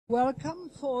Welcome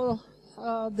for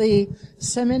the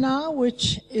seminar,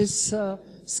 which is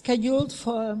scheduled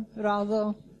for a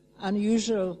rather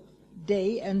unusual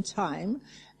day and time,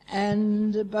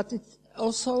 but it's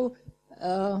also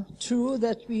true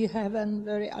that we have a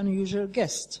very unusual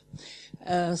guest.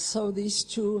 So these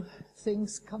two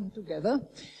things come together.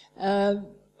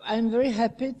 I'm very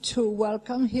happy to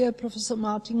welcome here Professor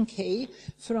Martin Kay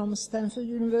from Stanford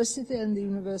University and the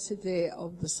University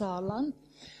of the Saarland.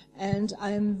 And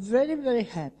I am very, very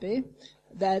happy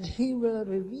that he will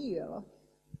reveal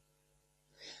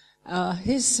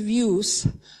his views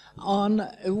on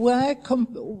what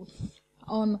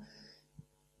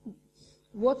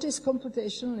is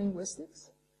computational linguistics.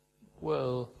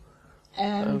 Well, he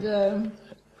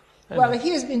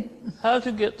has been... How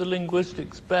to get the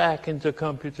linguistics back into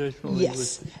computational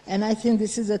linguistics. Yes, and I think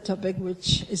this is a topic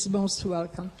which is most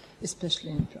welcome,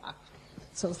 especially in Prague.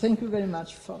 So thank you very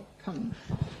much for coming.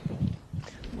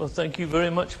 Well, thank you very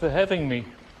much for having me.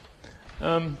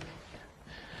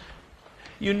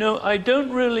 You know, I don't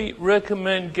really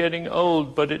recommend getting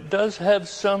old, but it does have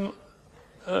some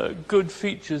good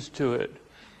features to it.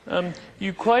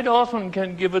 You quite often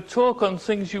can give a talk on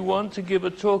things you want to give a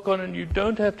talk on, and you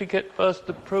don't have to get past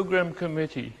the program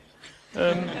committee.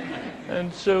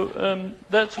 And so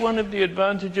that's one of the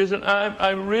advantages, and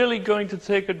I'm really going to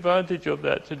take advantage of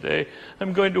that today.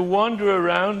 I'm going to wander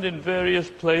around in various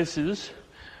places,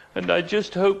 and I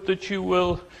just hope that you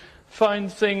will find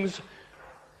things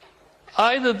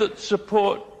either that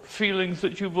support feelings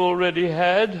that you've already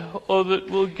had, or that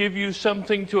will give you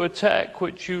something to attack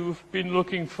which you've been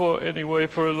looking for anyway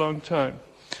for a long time.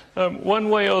 One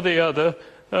way or the other.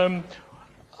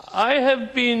 I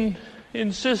have been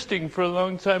insisting for a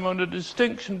long time on a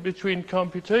distinction between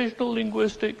computational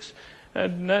linguistics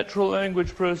and natural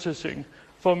language processing.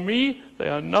 For me, they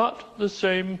are not the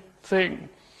same thing.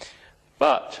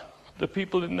 But the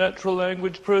people in natural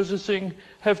language processing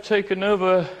have taken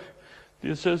over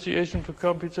the Association for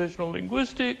Computational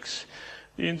Linguistics,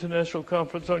 the International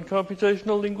Conference on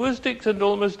Computational Linguistics, and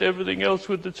almost everything else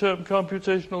with the term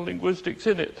computational linguistics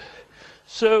in it.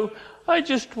 So I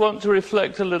just want to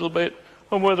reflect a little bit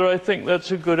on whether I think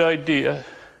that's a good idea.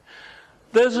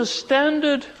 There's a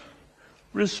standard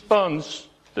response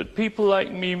that people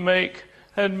like me make,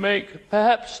 and make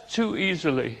perhaps too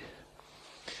easily.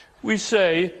 We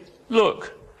say,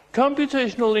 look,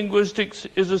 computational linguistics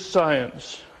is a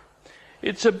science.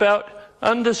 It's about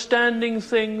understanding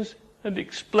things and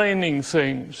explaining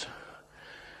things.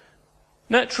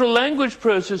 Natural language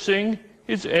processing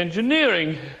is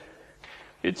engineering.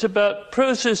 It's about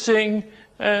processing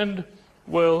and,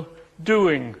 well,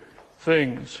 doing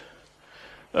things.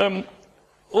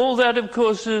 All that, of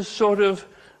course, is sort of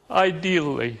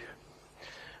ideally.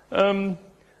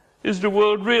 Is the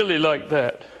world really like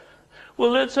that?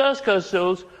 Well, let's ask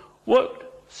ourselves,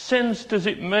 what sense does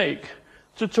it make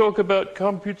to talk about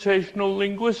computational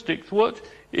linguistics? What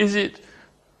is it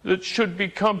that should be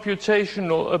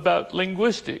computational about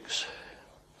linguistics?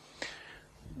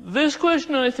 This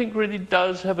question, I think, really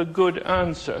does have a good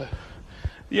answer.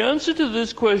 The answer to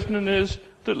this question is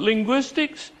that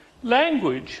linguistics,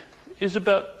 language, is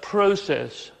about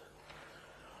process.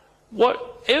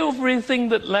 Everything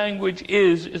that language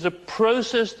is a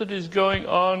process that is going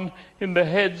on in the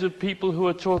heads of people who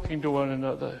are talking to one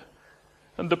another.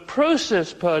 And the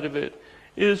process part of it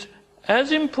is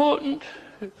as important,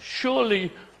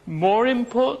 surely more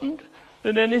important,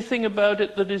 than anything about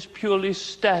it that is purely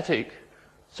static,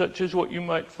 such as what you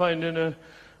might find in a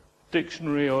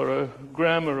dictionary or a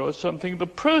grammar or something. The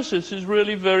process is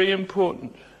really very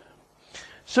important.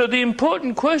 So the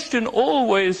important question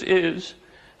always is,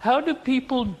 how do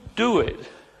people do it?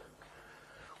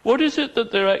 What is it that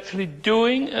they're actually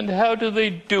doing, and how do they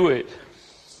do it?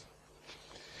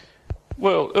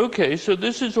 Well, okay, so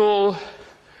this is all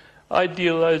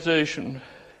idealization.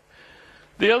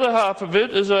 The other half of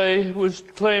it, as I was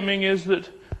claiming, is that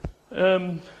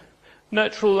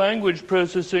natural language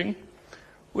processing,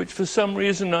 which for some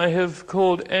reason I have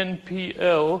called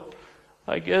NPL,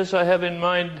 I guess I have in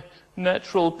mind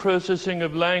natural processing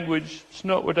of language. It's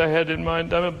not what I had in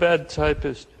mind. I'm a bad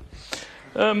typist.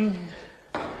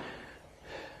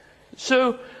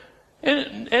 So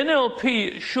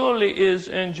NLP surely is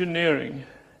engineering.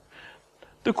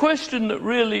 The question that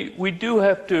really we do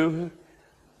have to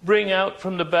bring out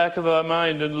from the back of our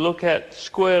mind and look at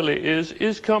squarely is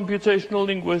computational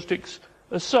linguistics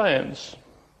a science?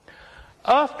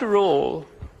 After all,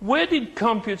 where did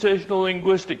computational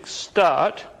linguistics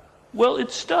start? Well,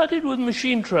 it started with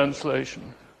machine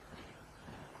translation.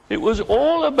 It was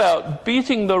all about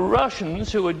beating the Russians,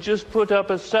 who had just put up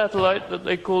a satellite that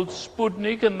they called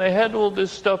Sputnik, and they had all this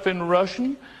stuff in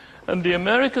Russian. And the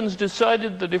Americans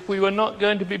decided that if we were not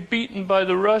going to be beaten by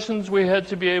the Russians, we had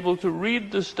to be able to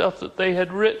read the stuff that they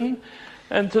had written.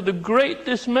 And to the great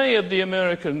dismay of the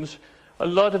Americans, a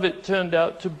lot of it turned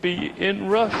out to be in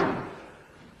Russian.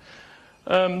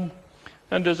 And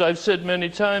as I've said many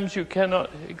times, you cannot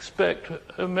expect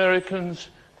Americans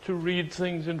to read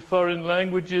things in foreign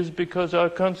languages because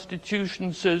our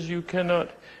Constitution says you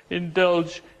cannot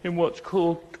indulge in what's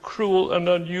called cruel and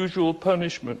unusual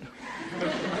punishment.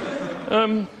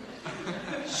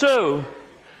 So,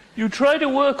 you try to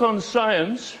work on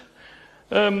science,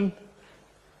 you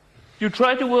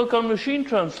try to work on machine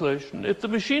translation. If the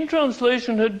machine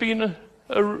translation had been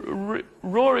a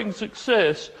roaring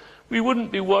success, we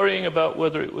wouldn't be worrying about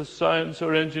whether it was science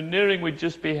or engineering. We'd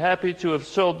just be happy to have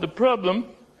solved the problem.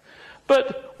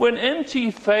 But when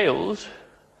MT fails,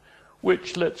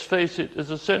 which, let's face it, is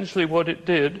essentially what it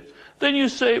did, then you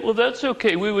say, well, that's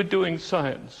okay, we were doing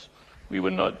science. We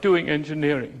were not doing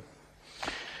engineering.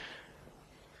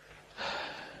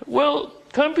 Well,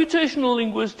 computational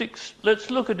linguistics, let's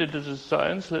look at it as a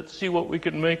science. Let's see what we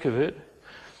can make of it.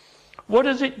 What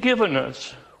has it given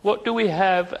us? What do we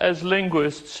have as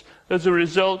linguists as a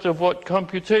result of what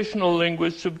computational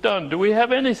linguists have done? Do we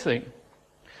have anything?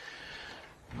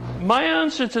 My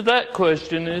answer to that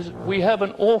question is we have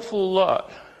an awful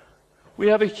lot. We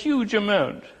have a huge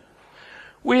amount.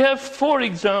 We have, for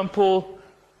example,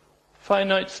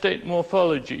 finite state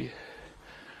morphology,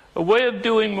 a way of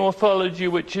doing morphology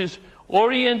which is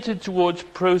oriented towards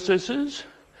processes,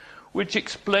 which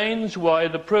explains why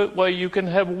you can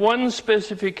have one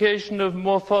specification of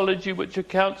morphology which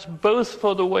accounts both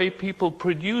for the way people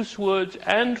produce words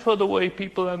and for the way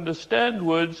people understand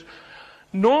words.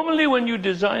 Normally, when you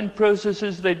design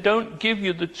processes, they don't give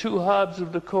you the two halves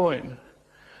of the coin.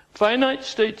 Finite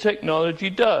state technology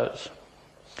does.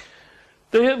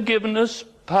 They have given us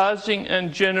parsing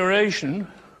and generation,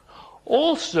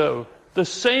 also the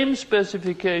same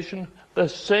specification, the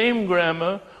same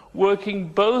grammar, working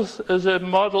both as a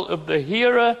model of the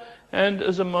hearer and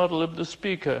as a model of the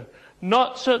speaker.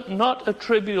 Not a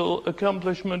trivial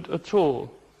accomplishment at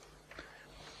all.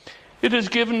 It has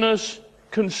given us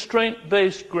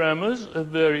constraint-based grammars of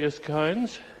various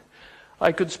kinds.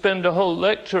 I could spend a whole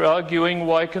lecture arguing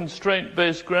why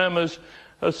constraint-based grammars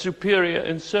are superior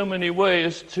in so many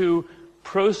ways to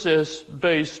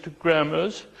process-based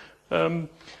grammars.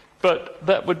 But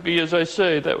that would be, as I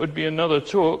say, that would be another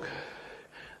talk.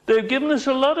 They've given us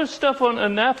a lot of stuff on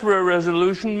anaphora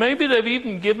resolution. Maybe they've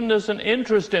even given us an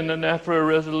interest in anaphora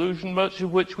resolution, much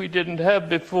of which we didn't have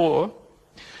before.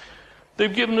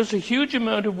 They've given us a huge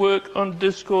amount of work on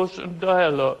discourse and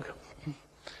dialogue.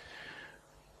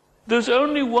 There's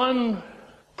only one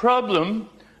problem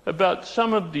about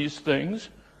some of these things.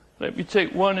 Let me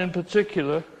take one in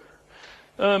particular.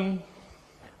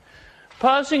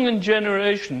 Parsing and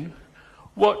generation,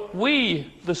 what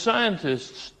we, the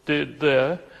scientists, did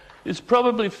there is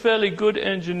probably fairly good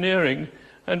engineering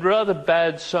and rather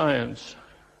bad science.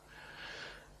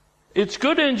 It's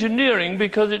good engineering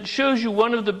because it shows you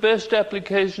one of the best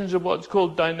applications of what's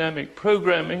called dynamic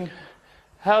programming,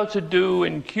 how to do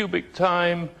in cubic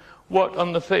time what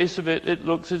on the face of it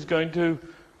looks as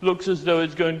though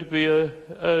it's going to be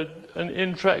an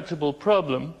intractable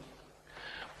problem.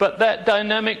 But that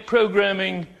dynamic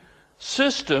programming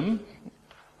system,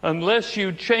 unless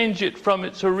you change it from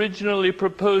its originally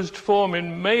proposed form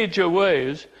in major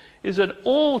ways, is an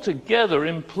altogether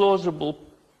implausible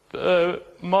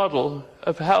model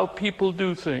of how people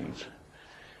do things.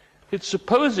 It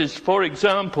supposes, for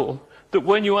example, that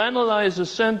when you analyze a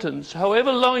sentence,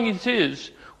 however long it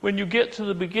is, when you get to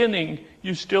the beginning,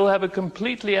 you still have a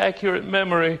completely accurate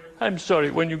memory. I'm sorry,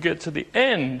 when you get to the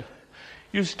end,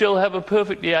 you still have a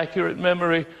perfectly accurate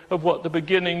memory of what the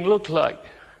beginning looked like.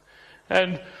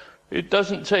 And it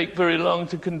doesn't take very long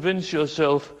to convince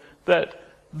yourself that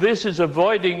this is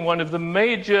avoiding one of the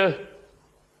major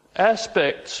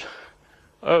aspects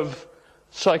of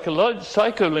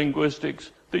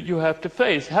psycholinguistics that you have to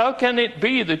face. How can it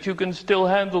be that you can still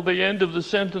handle the end of the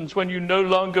sentence when you no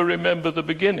longer remember the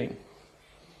beginning?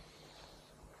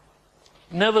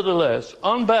 Nevertheless,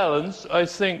 on balance, I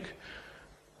think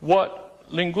what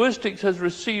linguistics has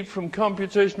received from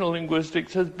computational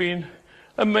linguistics has been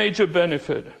a major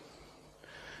benefit.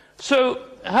 So,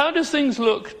 how do things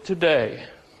look today?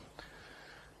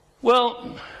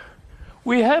 Well,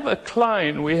 we have a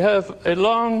cline, we have a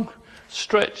long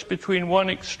stretch between one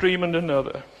extreme and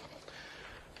another.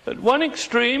 At one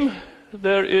extreme,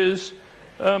 there is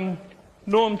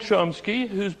Noam Chomsky,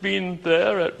 who's been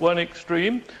there at one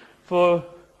extreme for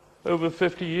over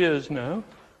 50 years now.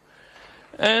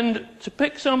 And to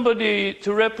pick somebody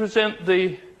to represent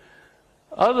the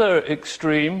other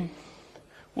extreme,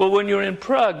 well, when you're in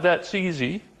Prague, that's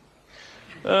easy.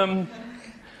 That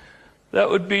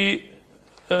would be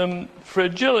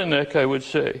Jelinek, I would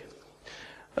say.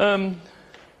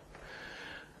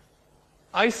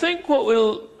 I think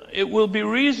it will be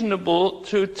reasonable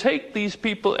to take these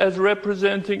people as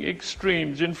representing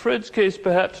extremes. In Fred's case,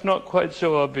 perhaps not quite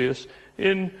so obvious.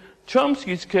 In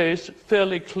Chomsky's case,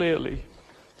 fairly clearly.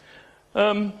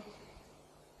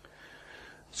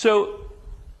 So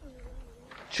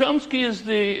Chomsky is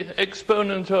the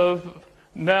exponent of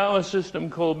now a system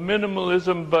called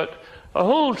minimalism, but a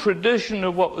whole tradition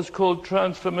of what was called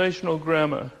transformational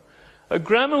grammar. A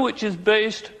grammar which is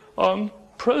based on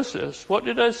process. What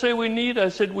did I say we need? I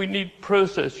said we need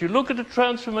process. You look at a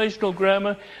transformational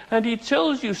grammar, and he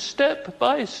tells you step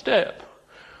by step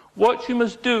what you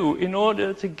must do in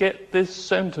order to get this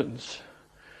sentence.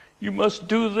 You must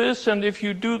do this, and if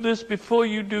you do this before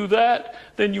you do that,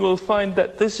 then you will find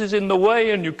that this is in the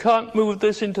way, and you can't move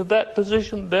this into that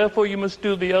position, therefore you must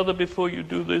do the other before you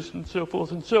do this, and so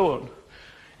forth and so on.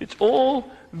 It's all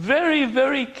very,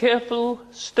 very careful,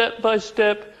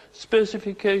 step-by-step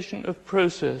specification of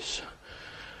process.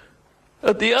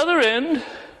 At the other end,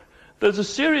 there's a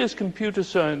serious computer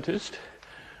scientist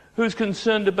who's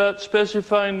concerned about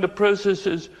specifying the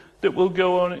processes that will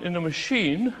go on in a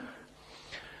machine,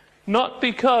 not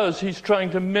because he's trying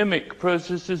to mimic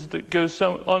processes that go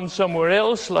on somewhere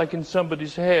else, like in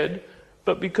somebody's head,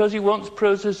 but because he wants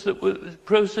processes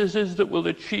that will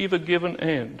achieve a given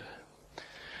end.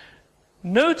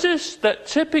 Notice that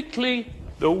typically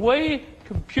the way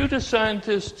computer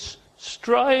scientists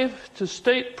strive to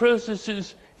state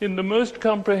processes in the most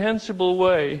comprehensible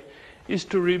way is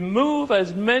to remove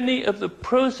as many of the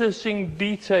processing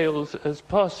details as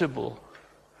possible,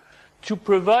 to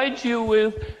provide you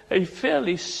with a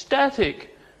fairly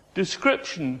static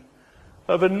description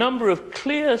of a number of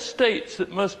clear states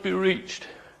that must be reached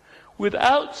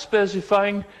without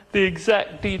specifying the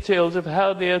exact details of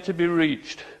how they are to be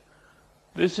reached.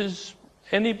 This is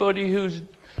anybody who's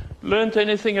learned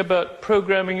anything about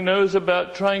programming knows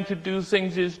about trying to do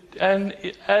things in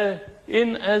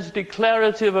as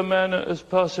declarative a manner as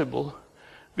possible,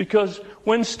 because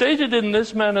when stated in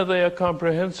this manner they are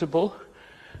comprehensible.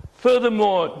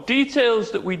 Furthermore,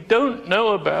 details that we don't know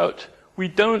about, we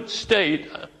don't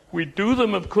state. We do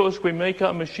them, of course, we make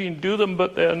our machine do them,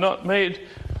 but they are not made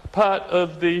part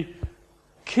of the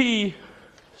key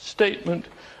statement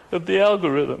of the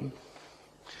algorithm.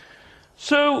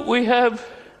 So we have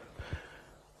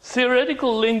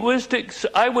theoretical linguistics,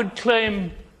 I would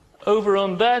claim, over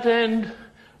on that end,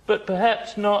 but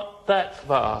perhaps not that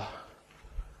far.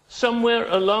 Somewhere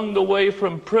along the way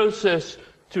from process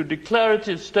to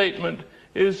declarative statement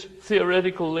is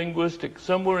theoretical linguistics,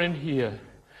 somewhere in here.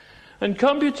 And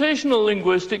computational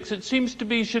linguistics, it seems to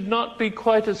be, should not be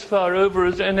quite as far over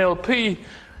as NLP.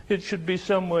 It should be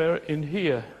somewhere in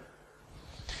here.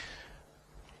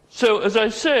 So, as I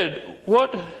said,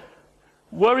 what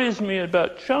worries me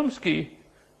about Chomsky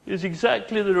is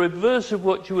exactly the reverse of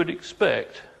what you would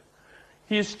expect.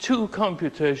 He is too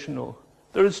computational.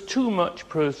 There is too much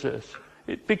process.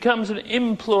 It becomes an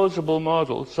implausible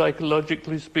model,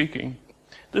 psychologically speaking.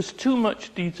 There's too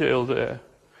much detail there.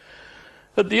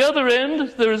 At the other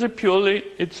end, there is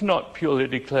it's not purely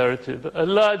declarative, a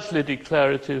largely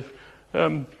declarative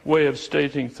way of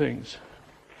stating things.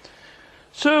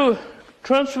 So,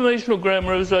 transformational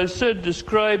grammar, as I said,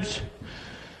 describes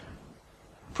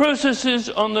processes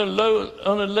on a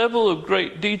level of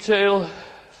great detail,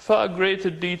 far greater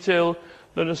detail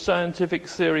than a scientific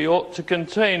theory ought to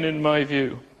contain, in my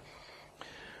view.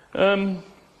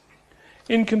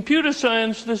 In computer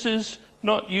science, this is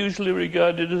not usually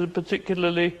regarded as a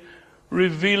particularly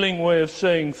revealing way of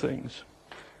saying things.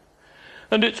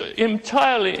 And it's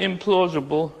entirely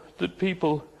implausible that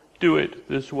people do it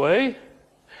this way.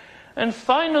 And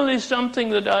finally,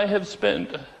 something that I have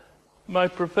spent my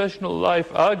professional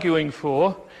life arguing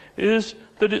for is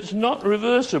that it's not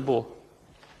reversible.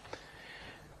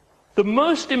 The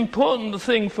most important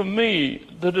thing for me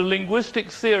that a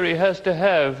linguistic theory has to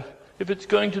have, if it's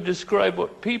going to describe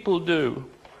what people do,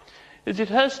 is it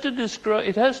has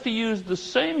to use the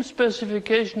same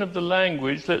specification of the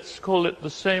language, let's call it the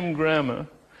same grammar,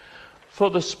 for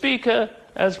the speaker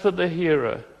as for the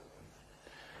hearer.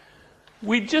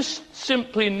 We just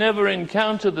simply never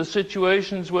encounter the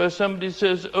situations where somebody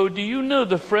says, "Oh, do you know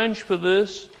the French for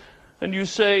this?" And you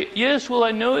say, "Yes, well, I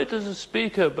know it as a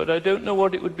speaker, but I don't know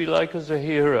what it would be like as a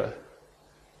hearer."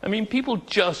 I mean, people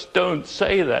just don't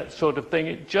say that sort of thing.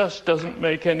 It just doesn't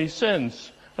make any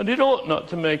sense. And it ought not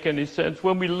to make any sense.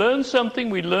 When we learn something,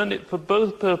 we learn it for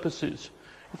both purposes.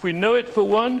 If we know it for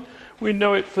one, we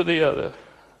know it for the other.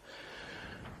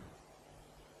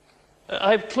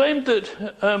 I've claimed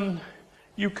that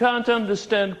you can't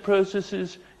understand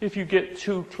processes if you get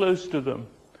too close to them.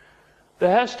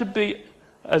 There has to be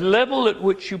a level at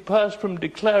which you pass from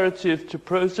declarative to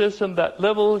process, and that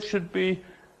level should be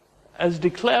as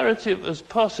declarative as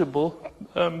possible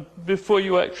before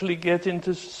you actually get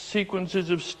into sequences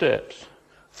of steps.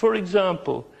 For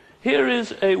example, here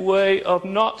is a way of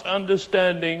not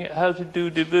understanding how to do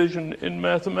division in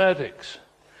mathematics.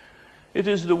 It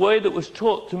is the way that was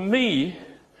taught to me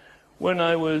when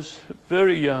I was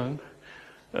very young,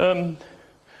 and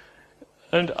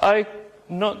I'm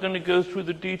not going to go through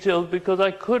the details because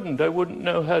I wouldn't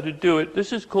know how to do it.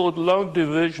 This is called log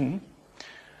division,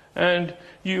 and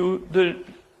the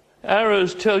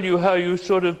arrows tell you how you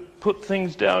sort of put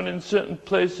things down in certain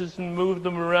places and move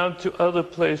them around to other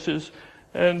places,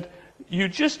 and you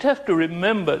just have to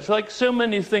remember. It's like so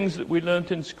many things that we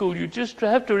learned in school. You just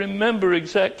have to remember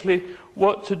exactly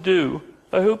what to do.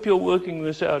 I hope you're working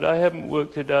this out. I haven't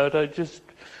worked it out. I just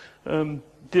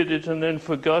did it and then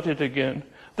forgot it again.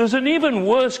 There's an even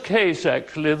worse case,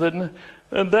 actually,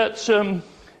 and that's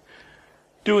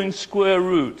doing square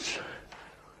roots.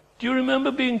 Do you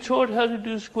remember being taught how to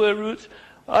do square roots?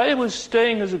 I was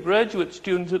staying as a graduate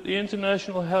student at the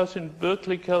International House in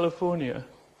Berkeley, California,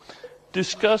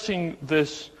 discussing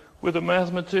this with a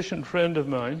mathematician friend of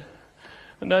mine,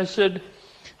 and I said,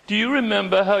 "Do you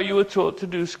remember how you were taught to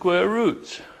do square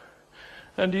roots?"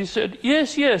 And he said,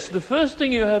 yes, the first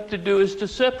thing you have to do is to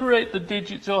separate the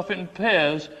digits off in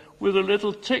pairs with a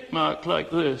little tick mark like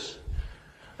this.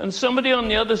 And somebody on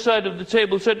the other side of the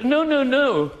table said,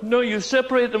 no, you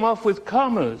separate them off with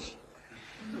commas.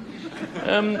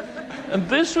 And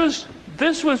this was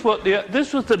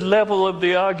the level of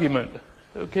the argument.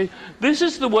 Okay, this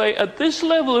is the way, at this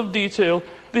level of detail,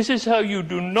 this is how you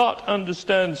do not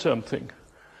understand something.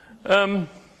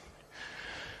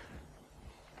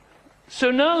 So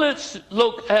now let's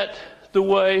look at the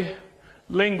way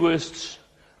linguists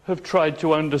have tried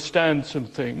to understand some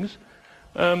things.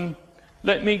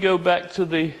 Let me go back to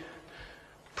the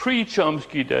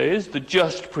pre-Chomsky days, the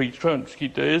just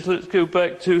pre-Chomsky days. Let's go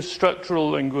back to structural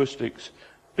linguistics.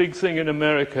 Big thing in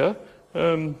America.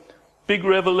 Big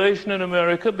revelation in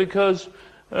America because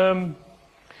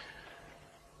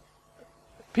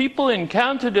people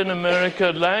encountered in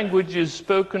America languages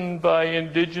spoken by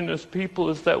indigenous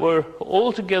peoples that were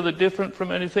altogether different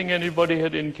from anything anybody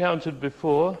had encountered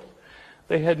before.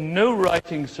 They had no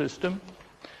writing system.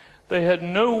 They had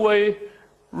no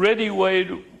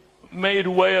ready-made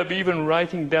way of even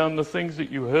writing down the things that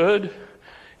you heard.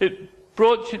 It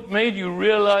made you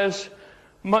realize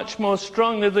much more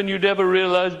strongly than you'd ever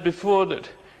realized before that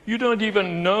you don't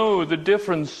even know the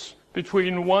difference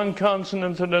between one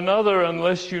consonant and another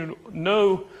unless you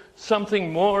know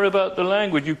something more about the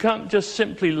language. You can't just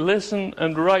simply listen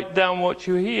and write down what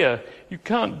you hear. You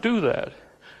can't do that.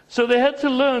 So they had to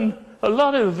learn a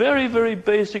lot of very, very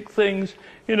basic things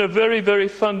in a very, very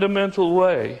fundamental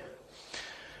way.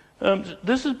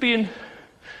 This has been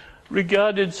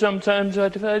regarded sometimes,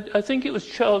 I think it was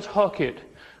Charles Hockett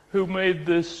who made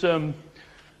this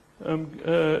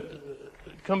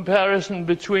comparison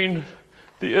between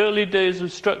the early days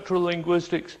of structural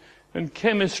linguistics and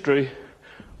chemistry,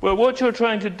 where what you're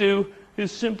trying to do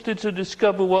is simply to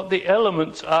discover what the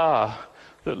elements are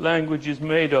that language is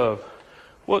made of.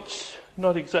 What's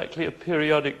not exactly a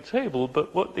periodic table,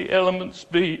 but what the elements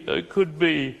could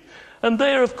be. And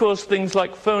there, of course, things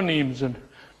like phonemes and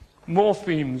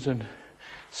morphemes and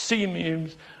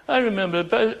sememes. I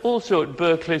remember also at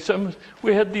Berkeley,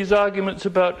 we had these arguments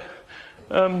about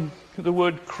the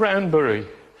word cranberry.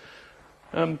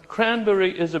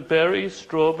 Cranberry is a berry,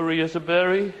 strawberry is a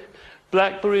berry,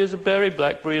 blackberry is a berry,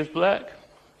 blackberry is black,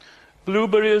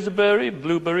 blueberry is a berry,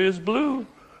 blueberry is blue,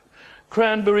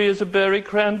 cranberry is a berry,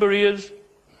 cranberry is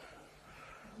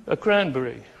a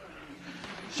cranberry.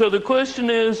 So the question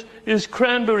is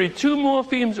cranberry two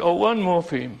morphemes or one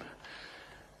morpheme?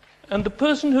 And the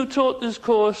person who taught this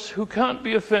course, who can't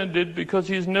be offended because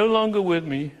he's no longer with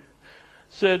me,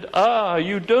 said,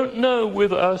 you don't know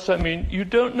with us, you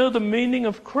don't know the meaning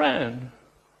of cran.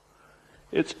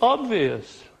 It's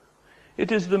obvious.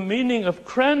 It is the meaning of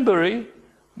cranberry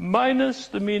minus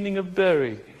the meaning of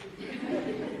berry.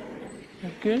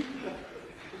 Okay?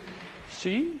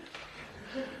 See?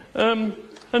 And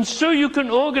so you can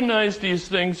organize these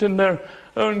things in their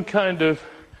own kind of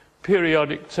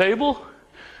periodic table.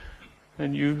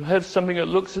 And you have something that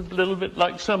looks a little bit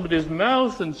like somebody's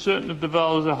mouth, and certain of the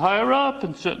vowels are higher up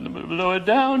and certain of them are lower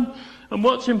down. And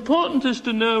what's important is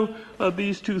to know, are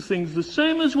these two things the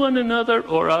same as one another,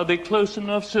 or are they close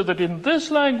enough so that in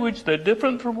this language they're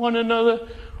different from one another?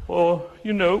 Or,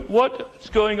 you know,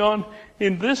 what's going on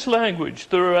in this language?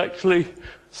 There are actually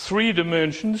 3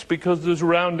 dimensions because there's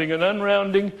rounding and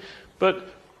unrounding, but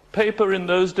paper in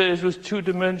those days was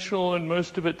 2-dimensional and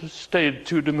most of it stayed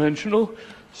 2-dimensional.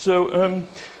 So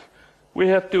we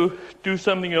have to do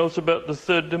something else about the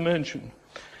 3rd dimension.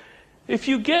 If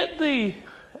you get the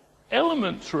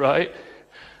elements right,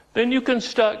 then you can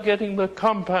start getting the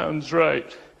compounds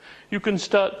right. You can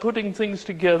start putting things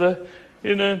together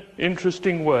in an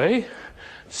interesting way.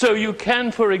 So you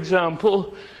can, for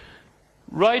example,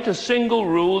 write a single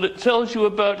rule that tells you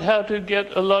about how to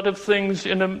get a lot of things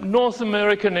in a North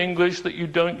American English that you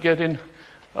don't get in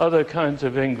other kinds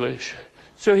of English.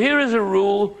 So here is a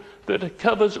rule that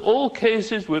covers all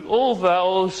cases with all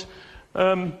vowels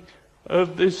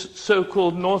of this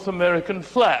so-called North American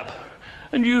flap.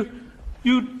 And you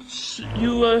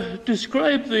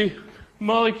describe the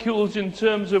molecules in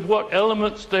terms of what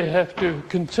elements they have to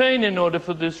contain in order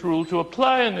for this rule to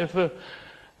apply, and if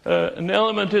an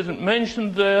element isn't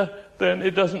mentioned there, then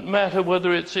it doesn't matter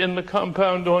whether it's in the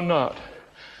compound or not.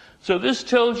 So this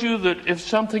tells you that if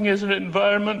something is an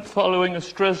environment following a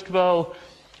stressed vowel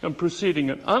and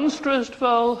preceding an unstressed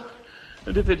vowel,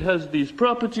 and if it has these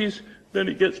properties, then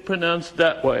it gets pronounced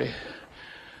that way.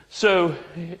 So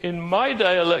in my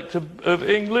dialect of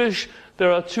English,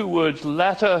 there are 2 words,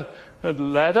 latter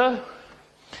and ladder.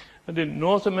 And in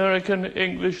North American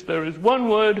English, there is 1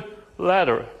 word,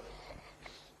 ladder.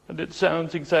 And it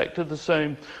sounds exactly the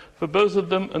same for both of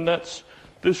them, and that's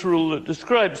this rule that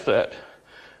describes that.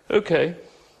 Okay.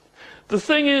 The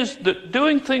thing is that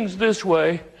doing things this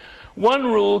way, 1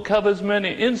 rule covers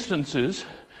many instances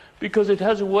because it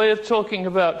has a way of talking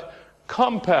about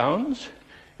compounds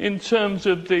in terms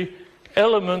of the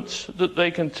elements that they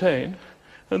contain,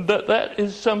 and that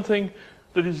is something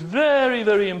that is very,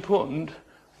 very important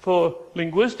for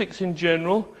linguistics in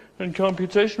general and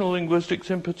computational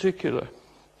linguistics in particular.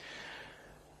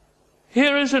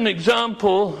 Here is an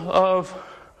example of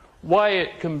why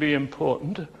it can be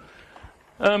important.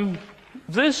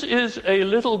 This is a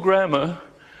little grammar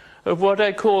of what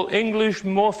I call English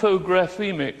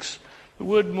morphographemics. The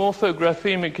word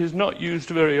morphographemic is not used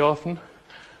very often,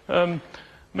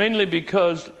 mainly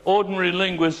because ordinary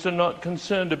linguists are not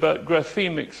concerned about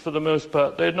graphemics for the most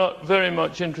part. They're not very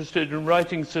much interested in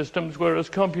writing systems, whereas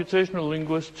computational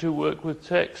linguists who work with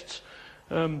texts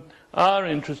are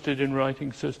interested in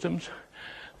writing systems.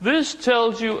 This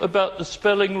tells you about the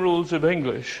spelling rules of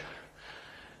English.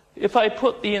 If I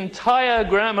put the entire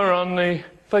grammar on if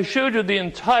I showed you the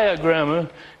entire grammar,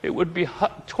 it would be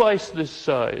twice this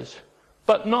size,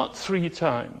 but not 3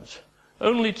 times.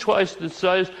 Only twice this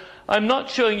size. I'm not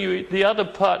showing you the other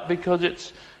part because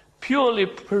it's purely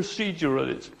procedural.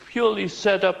 It's purely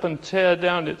set up and tear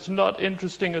down. It's not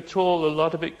interesting at all. A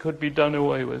lot of it could be done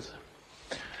away with.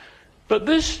 But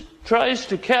this tries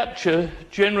to capture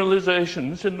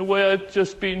generalizations in the way I've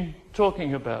just been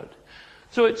talking about.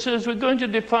 So it says we're going to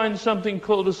define something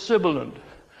called a sibilant.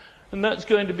 And that's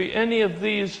going to be any of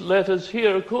these letters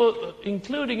here,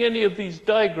 including any of these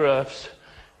digraphs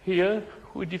here.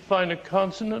 We define a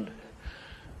consonant.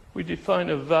 We define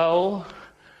a vowel.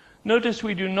 Notice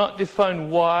we do not define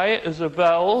Y as a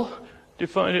vowel,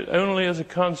 define it only as a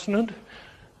consonant.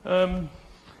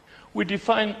 We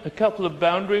define a couple of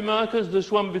boundary markers,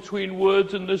 this one between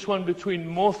words and this one between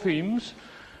morphemes.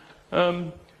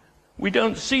 We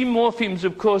don't see morphemes,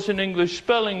 of course, in English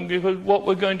spelling, because what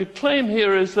we're going to claim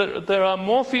here is that there are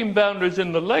morpheme boundaries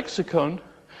in the lexicon,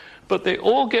 but they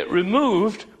all get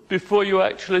removed before you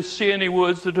actually see any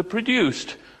words that are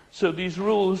produced. So these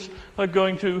rules are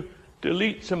going to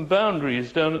delete some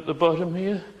boundaries down at the bottom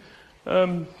here.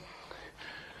 And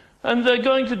they're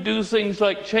going to do things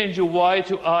like change a Y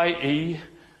to IE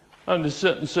under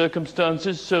certain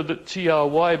circumstances so that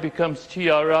TRY becomes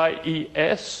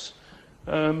TRIES.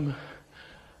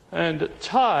 And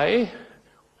tie,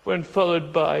 when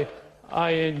followed by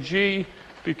ING,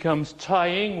 becomes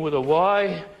tying with a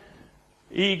Y.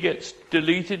 E gets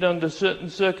deleted under certain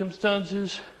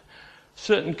circumstances.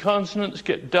 Certain consonants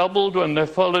get doubled when they're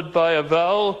followed by a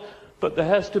vowel, but there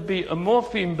has to be a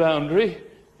morpheme boundary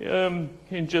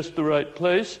in just the right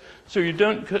place. So you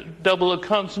don't double a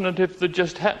consonant if there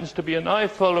just happens to be an I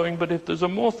following, but if there's a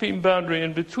morpheme boundary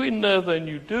in between there, then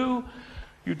you do.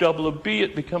 You double a B,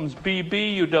 it becomes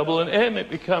BB. You double an M, it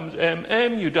becomes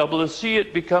MM. You double a C,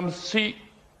 it becomes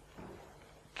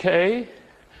CK.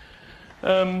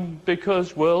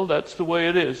 because, well, that's the way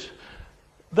it is.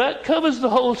 That covers the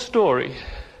whole story.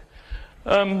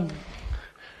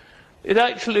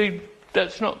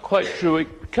 That's not quite true.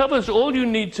 It covers all you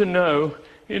need to know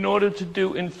in order to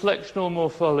do inflectional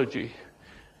morphology.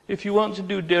 If you want to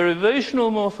do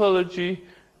derivational morphology,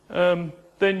 then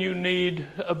you need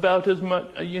about as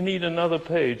much, you need another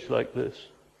page like this.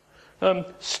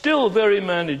 Still very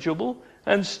manageable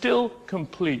and still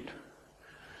complete.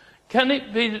 Can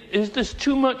it be, is this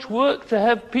too much work to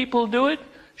have people do it?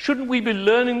 Shouldn't we be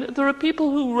learning? There are people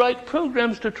who write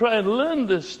programs to try and learn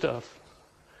this stuff.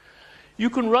 You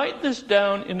can write this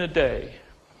down in a day.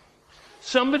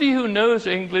 Somebody who knows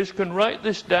English can write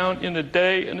this down in a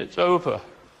day and it's over.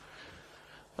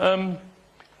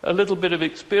 A little bit of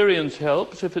experience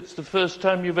helps. If it's the first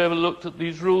time you've ever looked at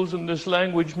these rules in this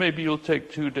language, maybe you'll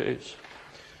take 2 days.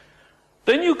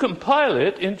 Then you compile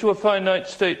it into a finite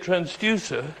state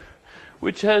transducer,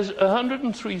 which has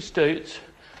 103 states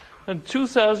and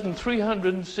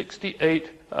 2,368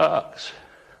 arcs.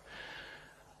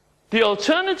 The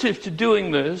alternative to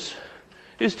doing this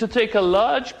is to take a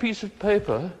large piece of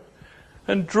paper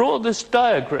and draw this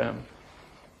diagram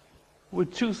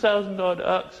with 2,000 odd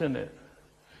arcs in it.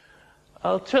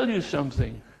 I'll tell you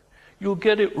something. You'll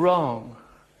get it wrong.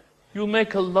 You'll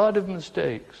make a lot of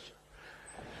mistakes.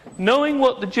 Knowing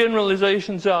what the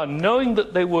generalizations are, knowing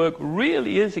that they work,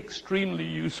 really is extremely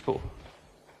useful.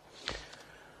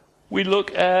 We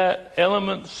look at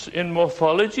elements in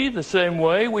morphology the same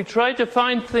way. We try to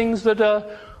find things that are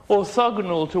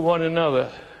orthogonal to one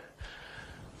another.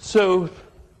 So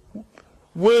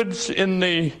words in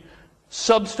the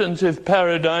substantive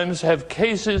paradigms have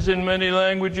cases in many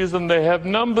languages and they have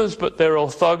numbers, but they're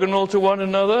orthogonal to one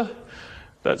another.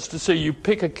 That's to say, you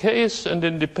pick a case and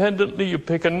independently you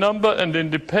pick a number and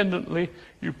independently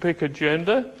you pick a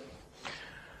gender.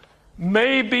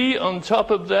 Maybe on top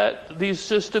of that, these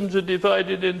systems are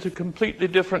divided into completely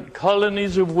different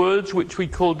colonies of words, which we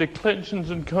call declensions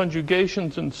and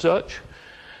conjugations and such.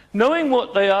 Knowing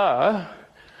what they are,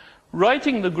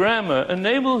 writing the grammar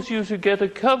enables you to get a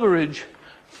coverage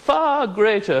far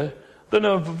greater than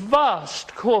a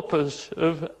vast corpus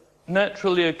of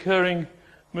naturally occurring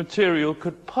material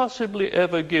could possibly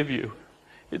ever give you.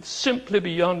 It's simply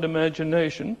beyond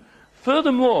imagination.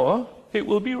 Furthermore, it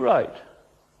will be right.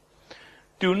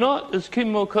 Do not, as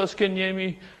Kimmo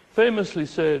Koskiniemi famously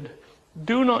said,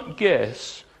 do not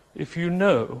guess if you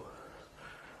know.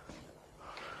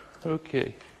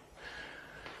 Okay.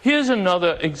 Here's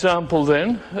another example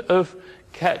then of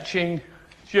catching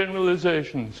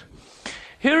generalizations.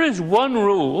 Here is one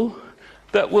rule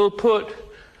that will put,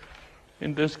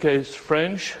 in this case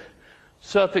French,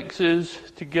 suffixes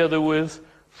together with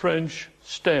French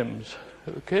stems.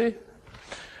 Okay?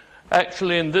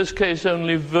 Actually, in this case,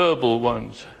 only verbal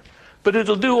ones. But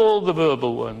it'll do all the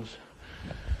verbal ones.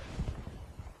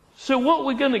 So what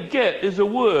we're going to get is a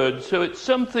word. So it's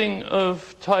something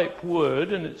of type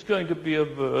word, and it's going to be a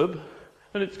verb,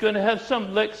 and it's going to have some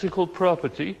lexical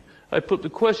property. I put the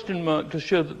question mark to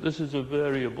show that this is a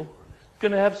variable. It's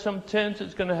going to have some tense,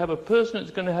 it's going to have a person,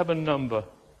 it's going to have a number.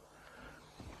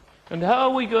 And how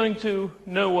are we going to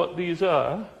know what these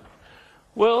are?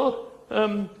 Well,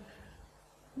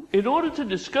 in order to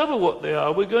discover what they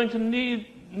are, we're going to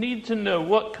need to know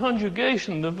what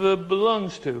conjugation the verb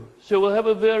belongs to. So we'll have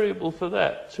a variable for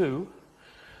that too.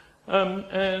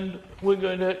 And we're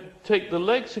going to take the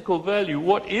lexical value,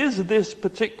 what is this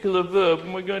particular verb,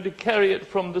 and we're going to carry it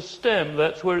from the stem.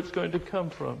 That's where it's going to come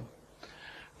from.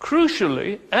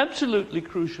 Crucially, absolutely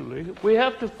crucially, we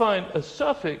have to find a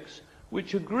suffix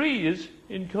which agrees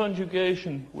in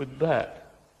conjugation with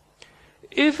that.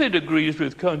 If it agrees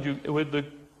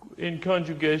in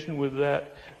conjugation with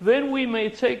that, then we may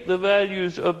take the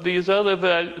values of these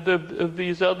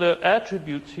other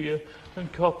attributes here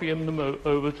and copy them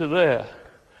over to there.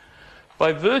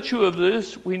 By virtue of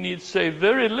this, we need say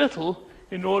very little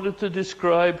in order to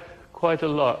describe quite a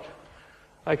lot.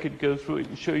 I could go through it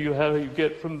and show you how you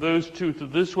get from those two to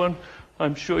this one.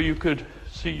 I'm sure you could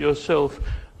see yourself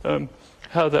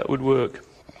how that would work.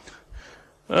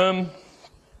 The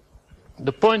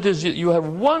point is that you have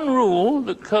one rule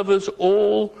that covers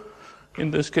all, in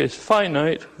this case,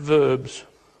 finite verbs.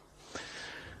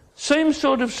 Same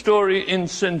sort of story in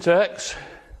syntax.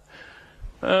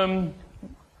 The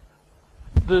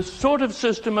sort of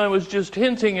system I was just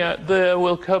hinting at there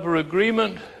will cover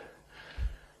agreement.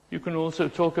 You can also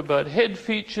talk about head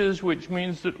features, which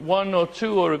means that one or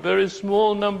two or a very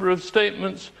small number of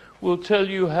statements will tell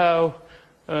you how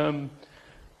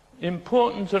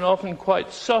important and often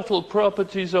quite subtle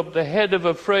properties of the head of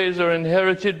a phrase are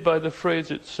inherited by the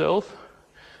phrase itself.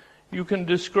 you can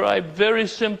describe very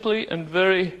simply and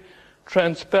very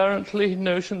transparently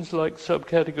notions like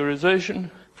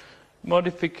subcategorization,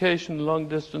 modification,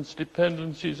 long-distance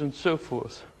dependencies, and so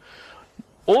forth.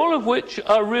 All of which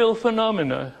are real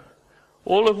phenomena,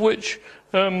 all of which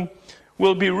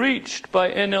will be reached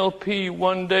by NLP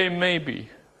one day maybe.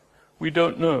 We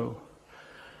don't know.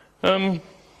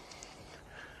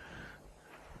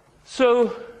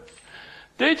 So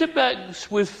data banks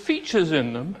with features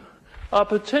in them are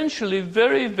potentially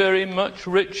very, very much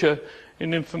richer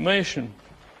in information.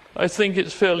 I think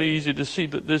it's fairly easy to see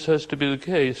that this has to be the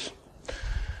case.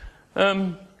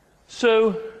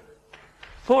 So,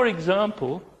 for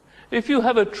example, if you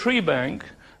have a tree bank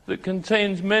that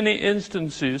contains many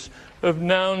instances of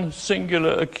noun,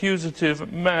 singular,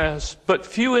 accusative, mass, but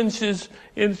few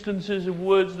instances of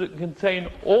words that contain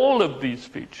all of these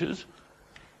features,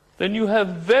 then you have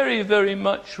very, very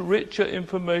much richer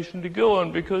information to go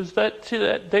on, because that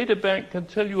data bank can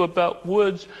tell you about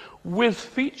words with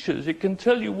features. It can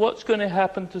tell you what's going to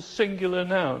happen to singular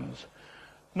nouns,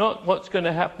 not what's going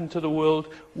to happen to the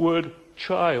word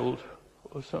child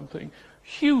or something.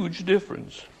 Huge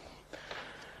difference.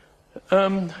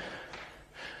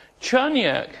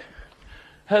 Charniak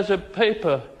has a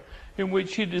paper in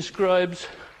which he describes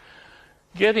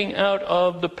getting out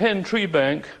of the Penn tree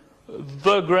bank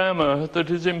the grammar that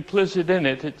is implicit in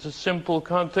it. It's a simple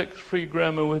context-free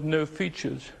grammar with no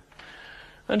features.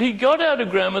 And he got out a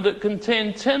grammar that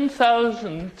contained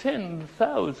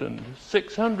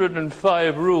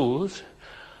 10,605 rules,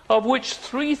 of which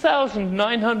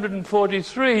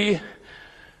 3,943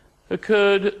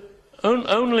 occurred,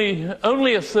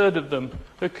 only a third of them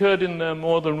occurred in there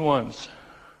more than once.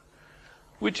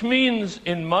 Which means,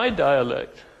 in my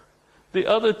dialect, the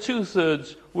other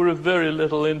 2/3 were of very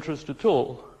little interest at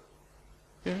all.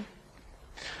 Yeah?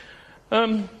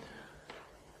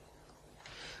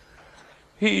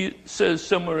 He says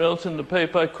somewhere else in the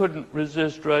paper, I couldn't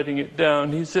resist writing it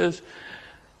down, he says,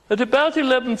 at about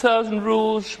 11,000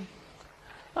 rules,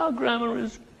 our grammar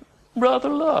is rather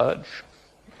large.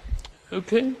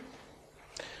 Okay?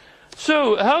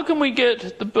 So, how can we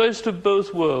get the best of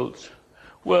both worlds?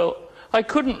 Well, I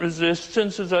couldn't resist,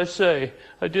 since, as I say,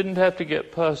 I didn't have to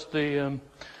get past the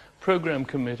program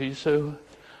committee, so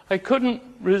I couldn't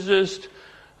resist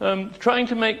trying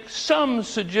to make some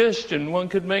suggestion. One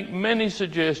could make many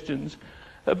suggestions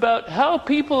about how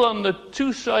people on the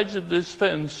two sides of this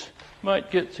fence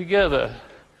might get together.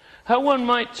 How one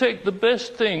might take the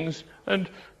best things, and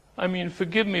I mean,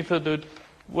 forgive me for the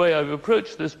way I've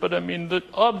approached this, but I mean the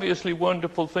obviously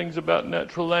wonderful things about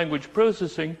natural language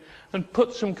processing, and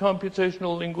put some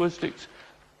computational linguistics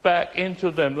back into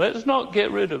them. Let's not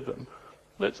get rid of them.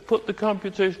 Let's put the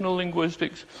computational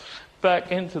linguistics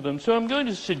back into them. So I'm going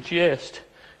to suggest,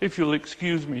 if you'll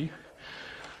excuse me,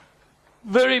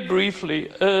 very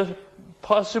briefly, a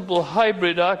possible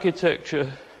hybrid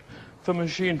architecture for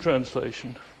machine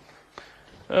translation.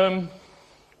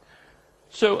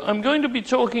 So I'm going to be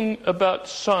talking about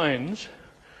signs,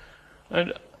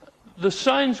 and the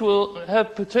signs will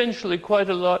have potentially quite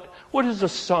a lot. What is a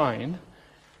sign?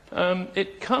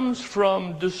 It comes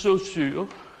from de Saussure,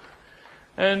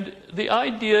 and the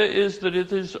idea is that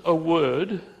it is a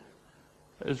word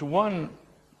as one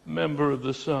member of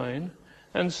the sign,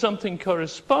 and something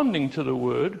corresponding to the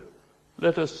word,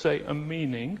 let us say a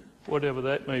meaning, whatever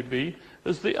that may be,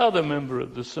 as the other member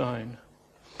of the sign.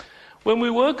 When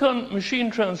we work on machine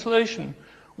translation,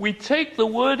 we take the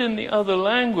word in the other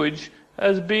language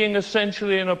as being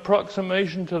essentially an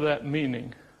approximation to that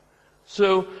meaning.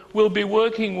 So we'll be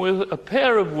working with a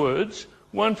pair of words,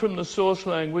 one from the source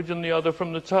language and the other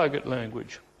from the target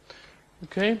language.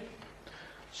 Okay?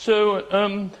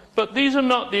 So, but these are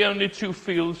not the only two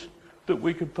fields that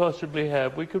we could possibly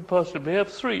have. We could possibly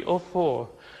have 3 or 4.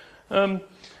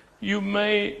 You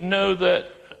may know that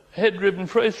head-ribbon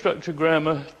phrase structure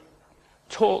grammar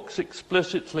talks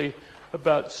explicitly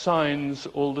about signs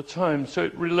all the time. So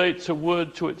it relates a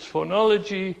word to its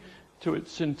phonology, to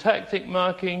its syntactic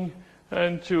marking,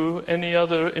 and to any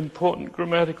other important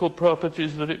grammatical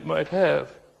properties that it might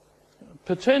have.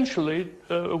 Potentially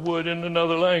a word in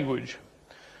another language.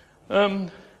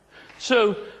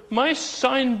 So my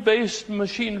sign-based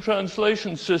machine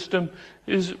translation system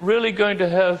is really going to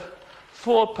have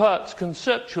 4 parts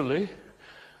conceptually,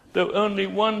 though only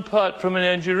one part from an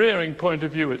engineering point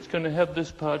of view. It's going to have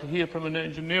this part here from an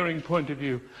engineering point of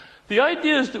view. The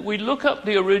idea is that we look up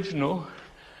the original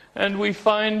and we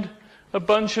find a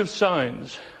bunch of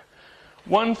signs,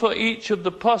 one for each of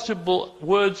the possible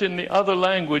words in the other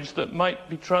language that might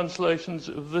be translations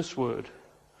of this word.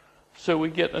 So we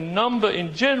get a number,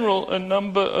 in general, a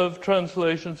number of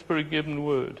translations for a given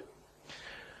word.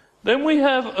 Then we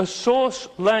have a source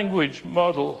language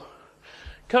model.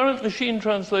 Current machine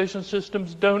translation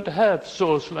systems don't have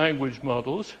source language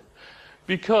models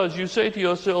because you say to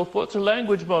yourself, what's a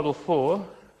language model for?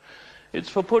 It's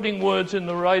for putting words in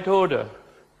the right order.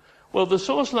 Well, the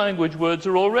source language words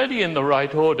are already in the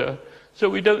right order, so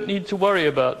we don't need to worry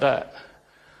about that.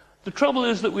 The trouble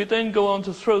is that we then go on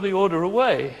to throw the order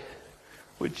away,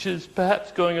 which is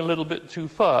perhaps going a little bit too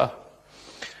far.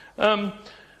 I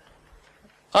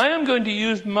am going to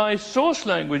use my source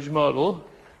language model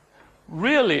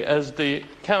really as the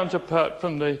counterpart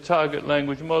from the target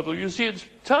language model. You see,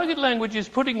 target language is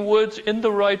putting words in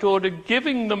the right order,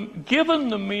 given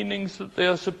the meanings that they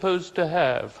are supposed to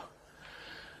have.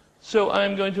 So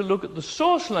I'm going to look at the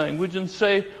source language and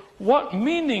say, what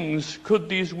meanings could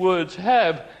these words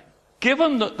have,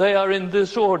 given that they are in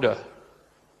this order?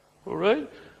 All right?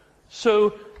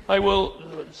 So I will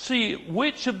see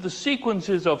which of the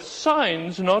sequences of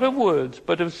signs, not of words,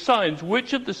 but of signs,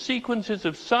 which of the sequences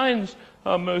of signs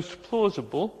are most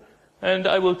plausible, and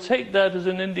I will take that as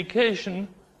an indication,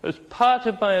 as part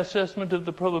of my assessment of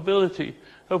the probability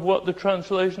of what the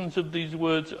translations of these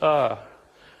words are.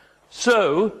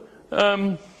 So,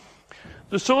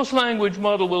 the source language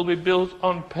model will be built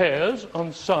on pairs,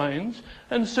 on signs,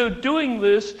 and so doing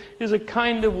this is a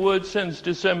kind of word sense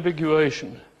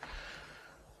disambiguation.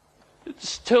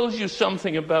 It tells you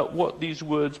something about what these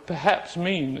words perhaps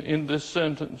mean in this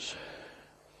sentence.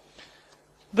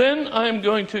 Then I'm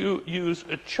going to use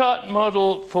a chart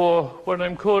model for what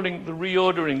I'm calling the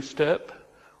reordering step.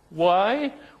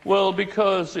 Why? Well,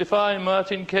 because if I,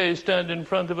 Martin Kay, stand in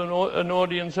front of an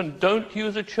audience and don't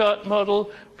use a chart model,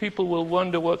 people will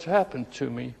wonder what's happened to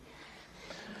me.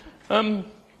 And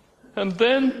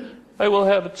then I will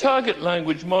have a target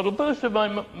language model. Both of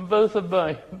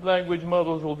my language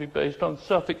models will be based on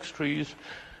suffix trees.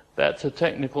 That's a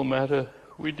technical matter.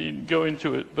 We needn't go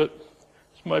into it, but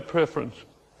it's my preference.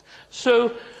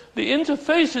 So the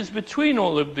interfaces between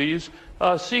all of these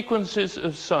are sequences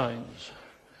of signs.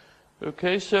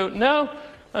 Okay, so now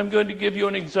I'm going to give you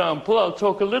an example. I'll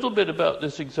talk a little bit about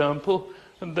this example,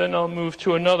 and then I'll move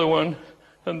to another one,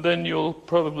 and then you'll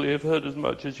probably have heard as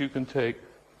much as you can take.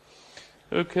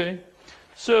 Okay,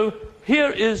 so here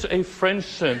is a French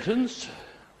sentence.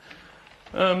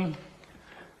 And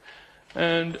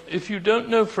if you don't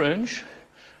know French,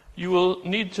 you will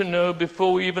need to know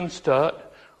before we even start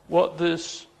what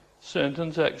this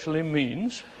sentence actually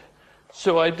means.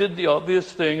 So I did the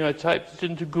obvious thing. I typed it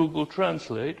into Google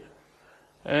Translate,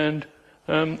 and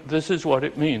this is what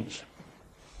it means.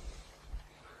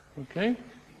 Okay?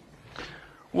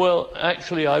 Well,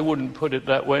 actually, I wouldn't put it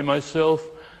that way myself.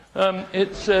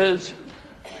 It says,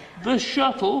 the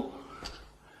shuttle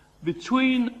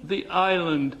between the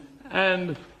island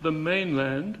and the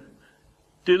mainland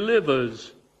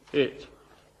delivers it.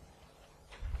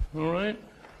 All right?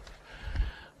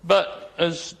 But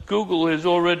as Google is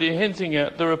already hinting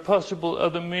at, there are possible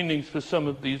other meanings for some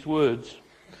of these words.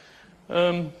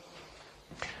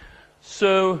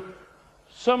 So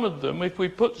some of them, if we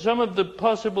put some of the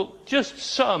possible, just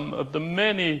some of the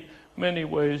many, many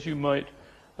ways you might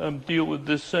deal with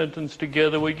this sentence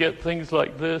together, we get things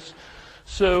like this.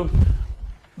 So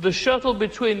the shuttle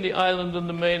between the island and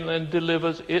the mainland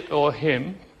delivers it or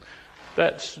him.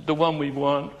 That's the one we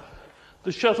want.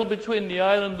 The shuttle between the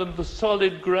island and the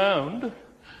solid ground.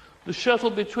 The shuttle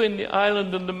between the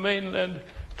island and the mainland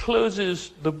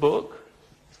closes the book.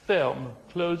 Ferme,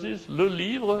 closes, le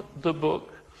livre, the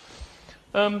book.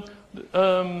 The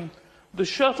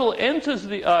shuttle enters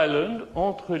the island,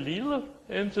 entre l'île,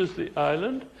 enters the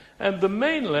island, and the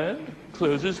mainland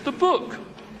closes the book.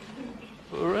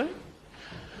 All right?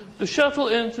 The shuttle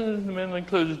enters, the mainland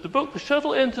closes the book. The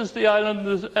shuttle enters the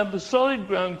island, and the solid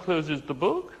ground closes the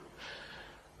book.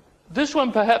 This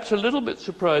one perhaps a little bit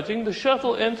surprising. The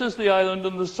shuttle enters the island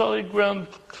and the solid ground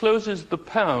closes the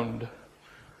pound.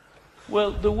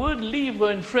 Well, the word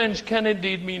livre in French can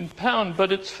indeed mean pound,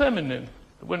 but it's feminine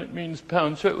when it means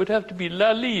pound, so it would have to be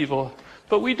la livre.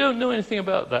 But we don't know anything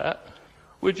about that.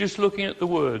 We're just looking at the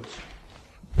words.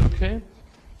 Okay?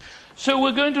 So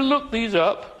we're going to look these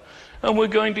up, and we're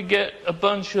going to get a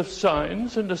bunch of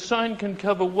signs, and a sign can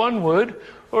cover one word,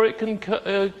 or it can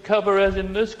cover, as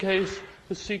in this case,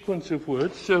 a sequence of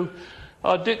words. So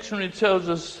our dictionary tells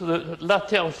us that la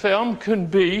terre ferme can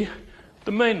be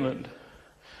the mainland.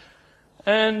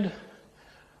 And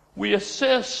we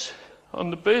assess,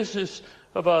 on the basis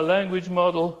of our language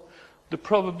model, the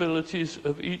probabilities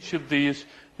of each of these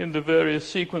in the various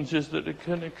sequences that it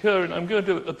can occur. And I'm going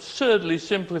to absurdly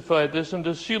simplify this and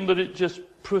assume that it just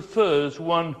prefers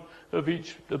one of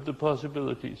each of the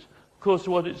possibilities. Of course,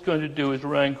 what it's going to do is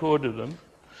rank order them.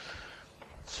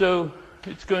 So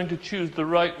it's going to choose the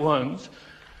right ones.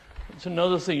 It's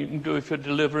another thing you can do if you're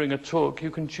delivering a talk. You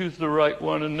can choose the right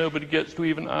one and nobody gets to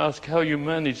even ask how you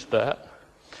managed that.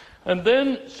 And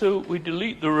then, so we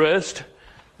delete the rest,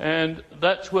 and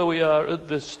that's where we are at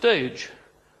this stage.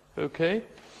 Okay?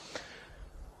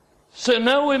 So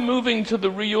now we're moving to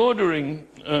the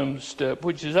reordering step,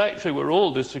 which is actually where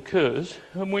all this occurs,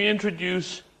 and we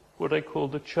introduce what I call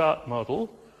the chart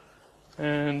model.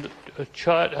 And a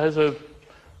chart has a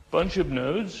bunch of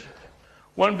nodes,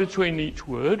 one between each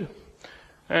word,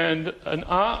 and an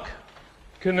arc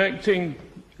connecting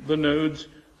the nodes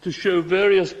to show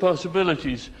various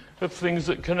possibilities of things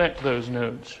that connect those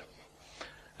nodes.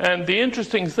 And the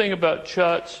interesting thing about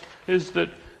charts is that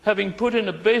having put in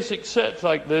a basic set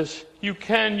like this, you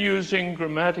can, using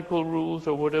grammatical rules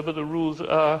or whatever the rules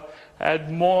are, add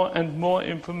more and more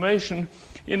information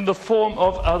in the form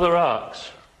of other arcs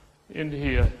in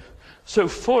here. So,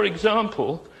 for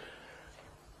example,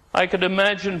 I could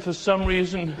imagine for some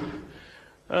reason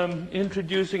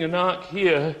introducing an arc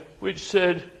here which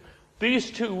said these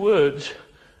two words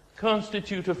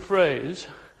constitute a phrase,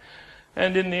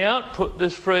 and in the output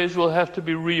this phrase will have to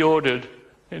be reordered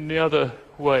in the other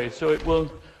way. So it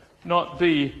will not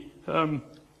be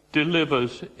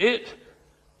delivers it.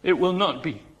 It will not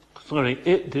be,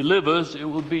 it delivers. It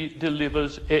will be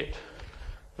delivers it.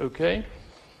 Okay?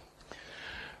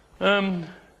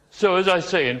 So as I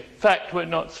say, in fact, we're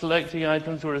not selecting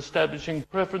items, we're establishing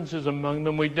preferences among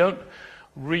them. We don't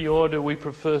reorder, we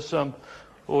prefer some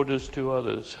orders to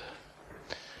others.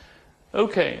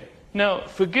 Okay, now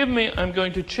forgive me, I'm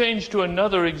going to change to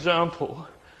another example.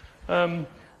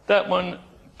 That one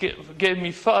gave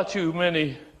me far too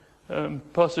many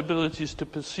possibilities to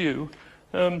pursue.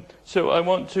 So I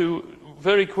want to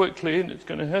very quickly, and it's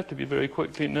going to have to be very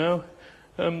quickly now,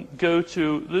 go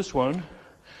to this one.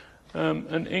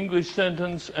 An English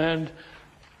sentence and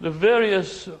the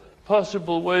various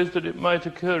possible ways that it might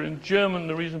occur in German.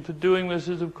 The reason for doing this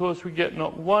is, of course, we get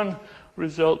not one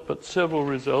result but several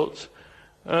results.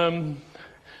 I'm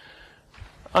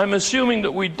assuming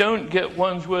that we don't get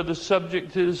ones where the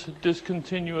subject is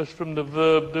discontinuous from the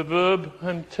verb. The verb,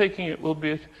 I'm taking it, will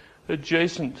be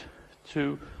adjacent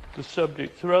to the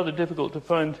subject. It's rather difficult to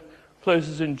find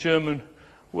places in German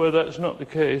where that's not the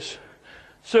case.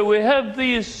 So we have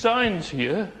these signs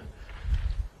here,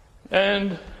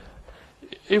 and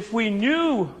if we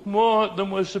knew more than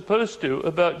we're supposed to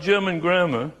about German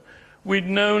grammar, we'd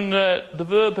known that the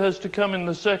verb has to come in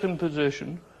the second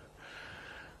position.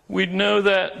 We'd know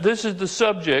that this is the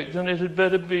subject, and it had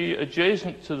better be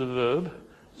adjacent to the verb,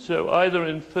 so either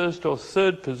in first or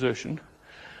third position.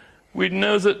 We'd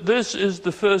know that this is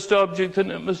the first object,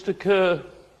 and it must occur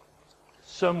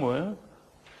somewhere.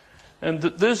 And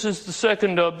that this is the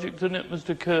second object and it must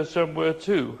occur somewhere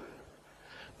too.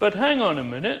 But hang on a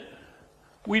minute.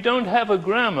 We don't have a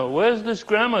grammar. Where's this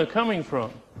grammar coming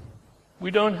from?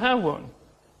 We don't have one.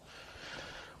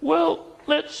 Well,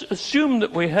 let's assume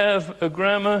that we have a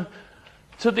grammar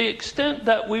to the extent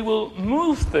that we will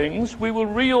move things, we will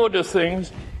reorder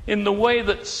things in the way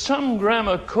that some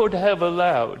grammar could have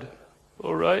allowed.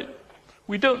 All right?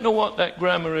 We don't know what that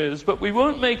grammar is, but we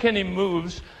won't make any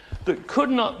moves that could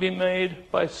not be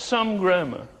made by some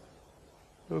grammar.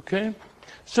 Okay?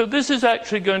 So this is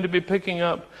actually going to be picking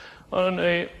up on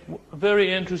a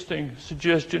very interesting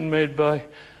suggestion made by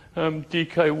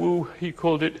D.K. Wu. He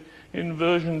called it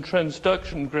inversion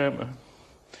transduction grammar.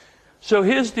 So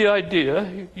here's the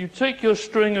idea. You take your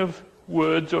string of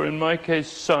words, or in my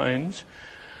case signs,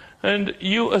 and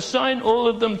you assign all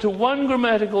of them to one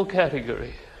grammatical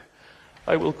category.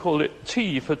 I will call it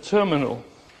T for terminal.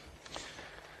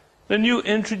 Then you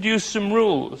introduce some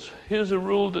rules. Here's a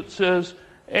rule that says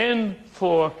N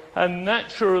for a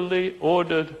naturally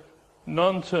ordered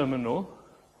non-terminal.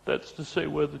 That's to say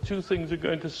where the two things are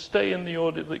going to stay in the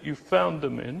order that you found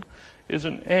them in, is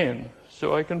an N.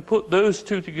 So I can put those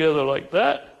two together like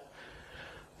that.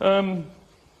 I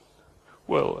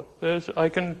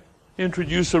can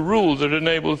introduce a rule that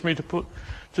enables me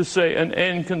to say an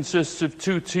N consists of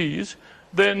two T's.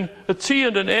 Then a T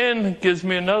and an N gives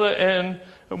me another N.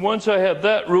 And once I have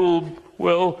that rule,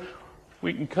 well,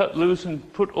 we can cut loose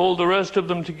and put all the rest of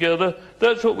them together.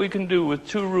 That's what we can do with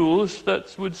two rules.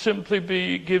 That would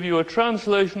simply give you a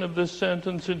translation of this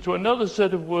sentence into another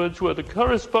set of words where the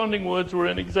corresponding words were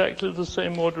in exactly the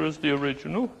same order as the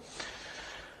original.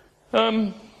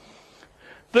 Then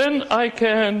I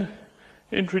can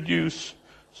introduce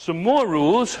some more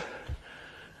rules,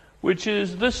 which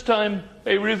is this time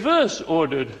a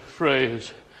reverse-ordered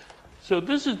phrase. So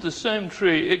this is the same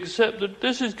tree, except that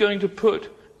this is going to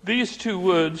put these two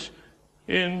words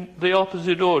in the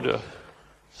opposite order.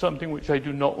 something which I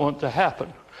do not want to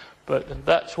happen. But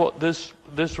that's what this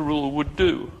rule would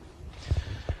do.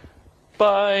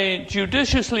 By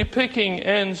judiciously picking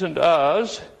n's and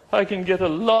r's, I can get a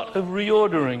lot of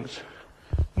reorderings.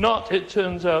 Not, it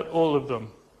turns out, all of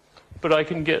them. But I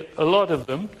can get a lot of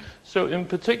them. So in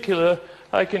particular,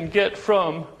 I can get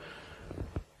from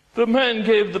the man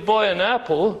gave the boy an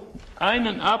apple,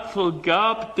 einen Apfel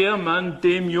gab der Mann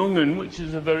dem Jungen, which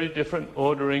is a very different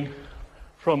ordering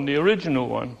from the original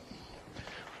one.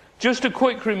 Just a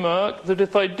quick remark that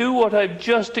if I do what I've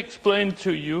just explained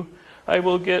to you, I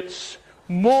will get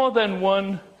more than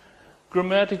one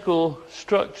grammatical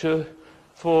structure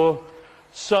for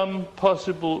some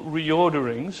possible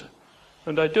reorderings.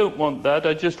 And I don't want that.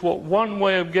 I just want one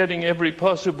way of getting every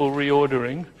possible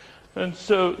reordering. And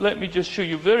so let me just show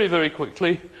you very, very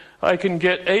quickly. I can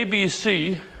get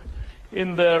ABC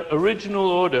in their original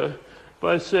order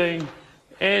by saying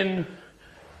n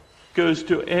goes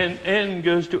to n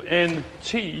goes to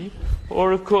nt,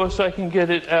 or of course I can get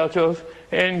it out of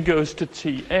n goes to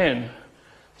tn.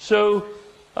 So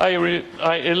I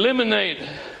eliminate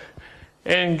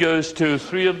n goes to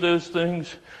 3 of those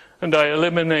things, and I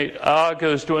eliminate r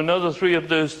goes to another 3 of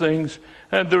those things,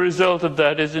 and the result of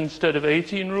that is instead of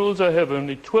 18 rules, I have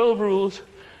only 12 rules,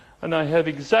 and I have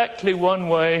exactly one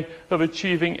way of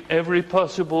achieving every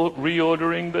possible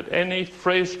reordering that any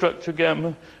phrase structure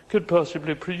gamma could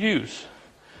possibly produce.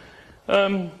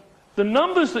 The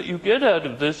numbers that you get out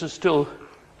of this are still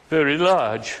very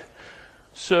large.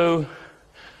 So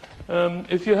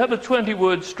if you have a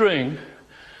 20-word string,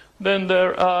 then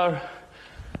there are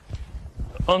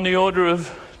on the order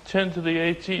of 10 to the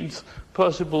 18th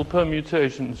possible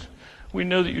permutations. We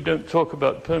know that you don't talk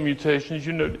about permutations.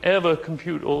 You don't ever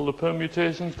compute all the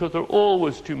permutations because there are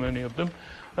always too many of them.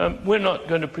 We're not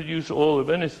going to produce all of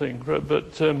anything, right?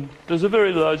 But there's a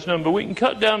very large number. We can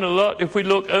cut down a lot if we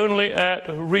look only at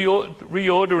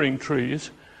reordering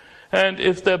trees. And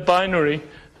if they're binary,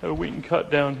 we can cut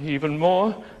down even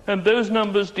more. And those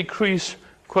numbers decrease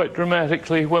quite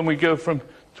dramatically when we go from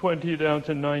 20 down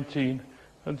to 19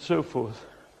 and so forth.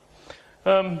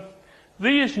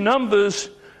 These numbers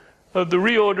of the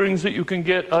reorderings that you can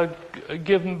get are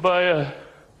given by a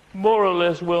more or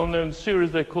less well-known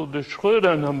series. They're called the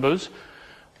Schrödinger numbers.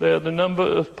 They are the number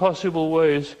of possible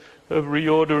ways of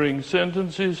reordering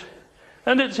sentences.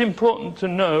 And it's important to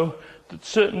know that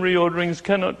certain reorderings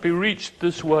cannot be reached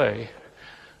this way.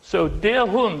 So, der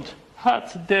Hund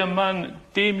hat der Mann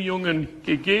dem Jungen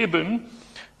gegeben.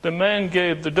 The man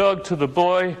gave the dog to the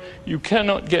boy. You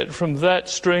cannot get from that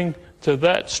string to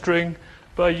that string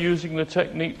by using the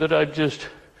technique that I've just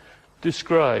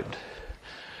described.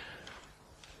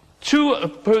 Two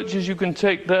approaches you can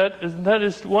take that, and that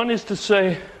is, one is to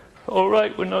say, all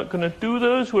right, we're not going to do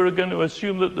those. We're going to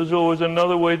assume that there's always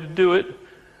another way to do it.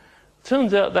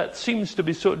 Turns out that seems to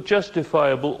be sort of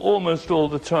justifiable almost all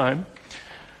the time.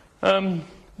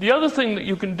 The other thing that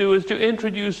you can do is to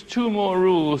introduce 2 more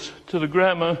rules to the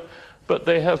grammar, but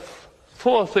they have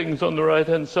 4 things on the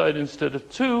right-hand side instead of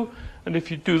 2, and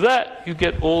if you do that, you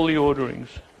get all the orderings.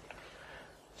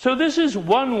 So this is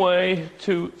one way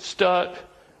to start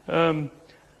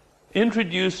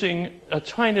introducing a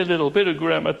tiny little bit of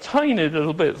grammar, tiny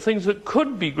little bit, things that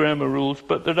could be grammar rules,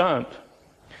 but that aren't.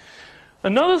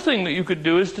 Another thing that you could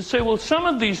do is to say, well, some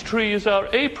of these trees are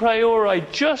a priori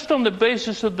just on the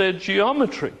basis of their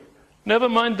geometry. Never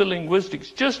mind the linguistics,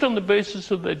 just on the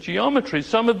basis of their geometry.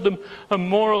 Some of them are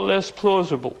more or less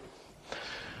plausible.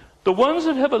 The ones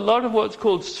that have a lot of what's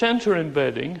called center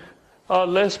embedding are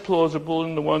less plausible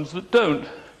than the ones that don't.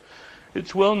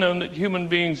 It's well known that human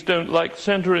beings don't like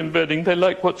center embedding. They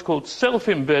like what's called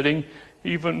self-embedding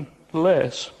even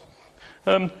less.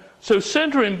 So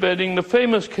center embedding, the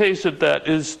famous case of that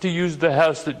is to use the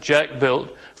house that Jack built.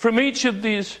 From each of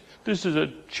these, this is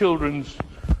a children's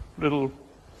little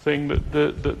thing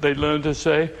that they learn to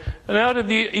say. And out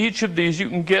of each of these, you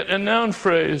can get a noun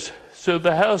phrase. So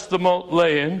the house the malt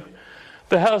lay in,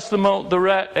 the house the malt the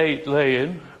rat ate lay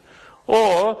in,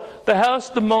 or the house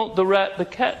the malt the rat the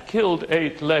cat killed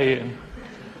ate lay in.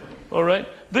 All right?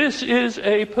 This is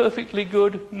a perfectly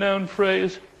good noun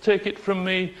phrase. Take it from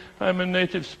me, I'm a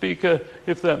native speaker,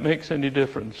 if that makes any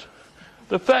difference.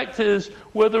 The fact is,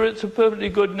 whether it's a perfectly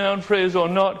good noun phrase or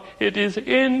not, it is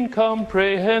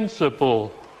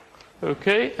incomprehensible.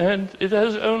 Okay? And it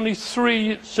has only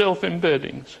 3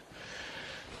 self-embeddings.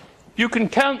 You can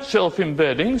count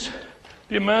self-embeddings.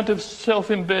 The amount of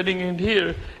self-embedding in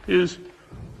here is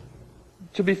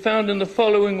to be found in the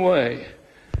following way.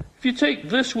 If you take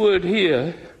this word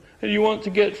here, and you want to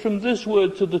get from this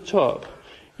word to the top,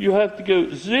 you have to go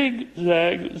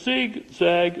zig-zag,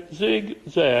 zig-zag,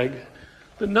 zig-zag.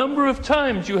 The number of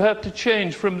times you have to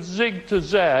change from zig to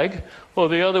zag, or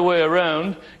the other way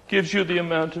around, gives you the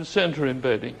amount of center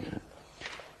embedding.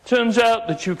 Turns out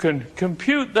that you can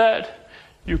compute that.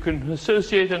 You can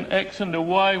associate an x and a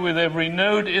y with every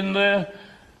node in there.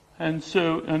 And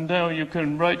now you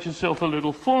can write yourself a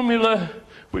little formula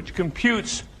which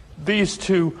computes these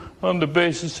two on the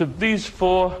basis of these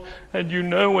four. And you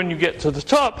know when you get to the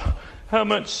top how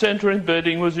much center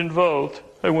embedding was involved.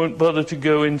 I won't bother to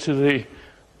go into the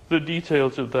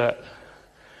details of that.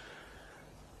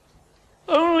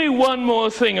 Only one more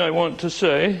thing I want to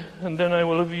say, and then I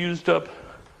will have used up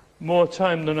more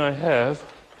time than I have.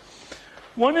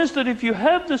 One is that if you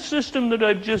have the system that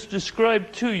I've just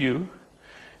described to you,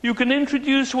 you can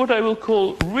introduce what I will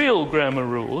call real grammar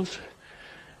rules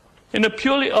in a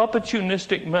purely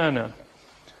opportunistic manner.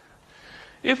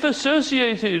 If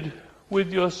associated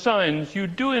with your signs, you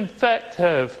do in fact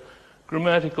have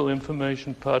grammatical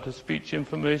information, part of speech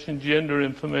information, gender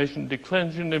information,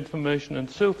 declension information, and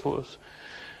so forth,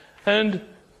 and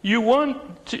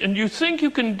you think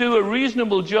you can do a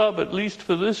reasonable job, at least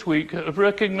for this week, of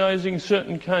recognizing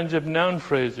certain kinds of noun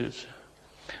phrases,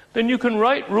 then you can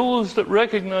write rules that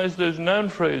recognize those noun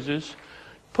phrases,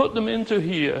 put them into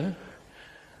here,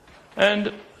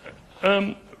 and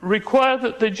require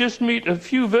that they just meet a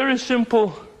few very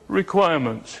simple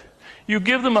requirements. You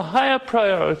give them a higher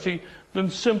priority than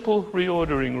simple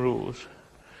reordering rules.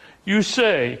 You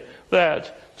say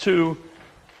that to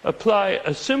apply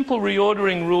a simple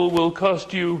reordering rule will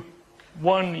cost you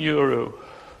 €1.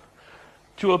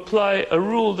 To apply a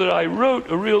rule that I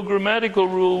wrote, a real grammatical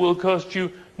rule, will cost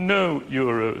you no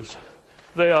euros.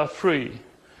 They are free.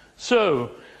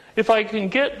 So, if I can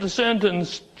get the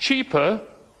sentence cheaper,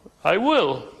 I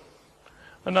will.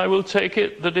 And I will take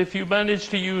it that if you manage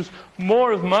to use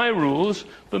more of my rules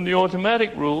than the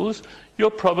automatic rules,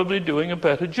 you're probably doing a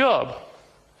better job.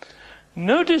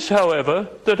 Notice, however,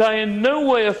 that I in no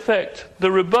way affect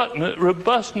the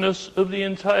robustness of the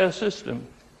entire system.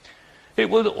 It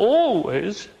will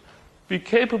always be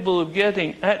capable of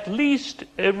getting at least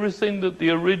everything that the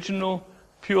original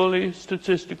purely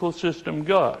statistical system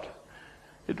got.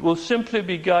 It will simply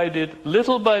be guided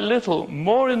little by little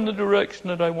more in the direction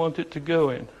that I want it to go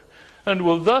in, and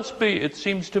will thus be, it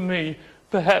seems to me,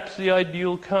 perhaps the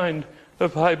ideal kind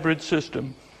of hybrid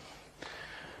system.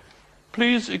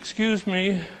 Please excuse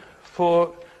me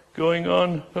for going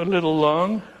on a little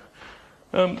long.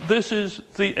 This is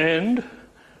the end,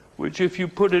 which if you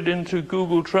put it into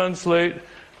Google Translate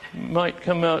might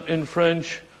come out in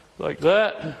French like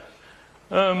that.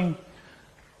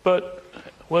 But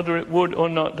whether it would or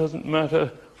not doesn't matter.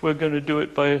 We're going to do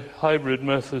it by hybrid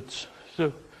methods.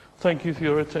 So thank you for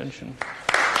your attention.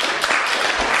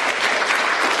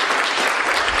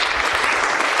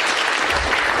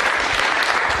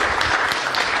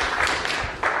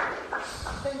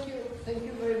 Thank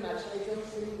you very much. I don't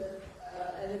think that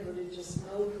anybody just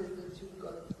noted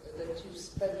that you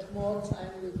spent more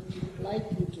time than we would like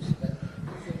you to spend.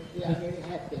 I think we are very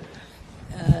happy.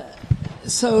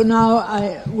 So now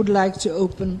I would like to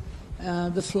open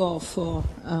the floor for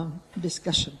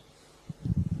discussion.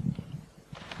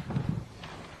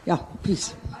 Yeah,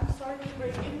 please. I'm sorry to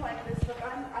break in like this, but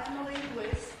I'm a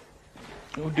linguist.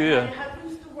 Oh dear. And I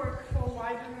happen to work for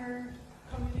Widener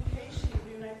Communication in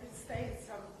the United States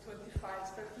some 25,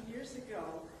 30 years ago.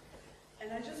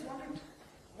 And I just wondered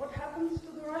what happens to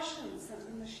the Russians and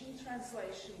the machine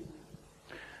translation.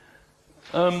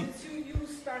 Since you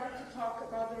started to talk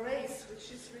about the race,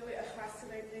 which is really a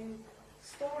fascinating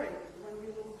story when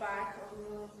you look back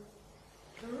on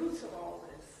the roots of all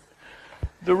this.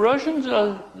 The Russians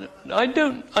are, I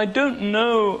don't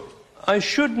know, I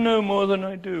should know more than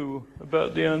I do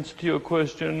about the answer to your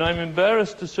question, and I'm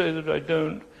embarrassed to say that I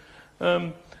don't.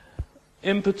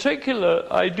 In particular,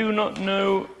 I do not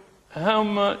know how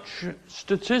much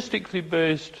statistically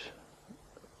based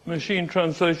machine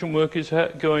translation work is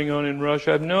going on in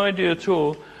Russia. I have no idea at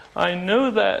all. I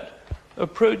know that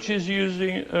approaches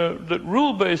using, that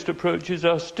rule-based approaches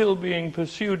are still being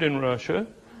pursued in Russia.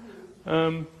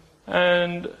 And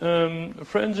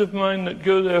friends of mine that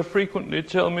go there frequently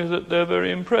tell me that they're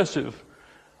very impressive.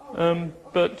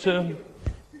 But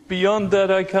beyond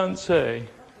that, I can't say.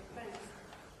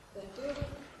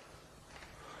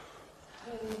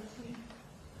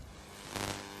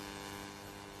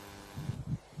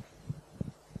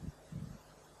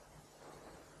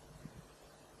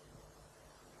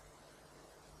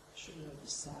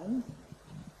 Son?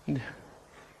 Yeah.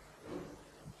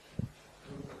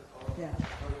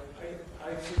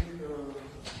 I think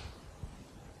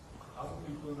other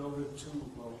people know it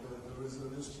too. Well, there is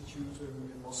an institute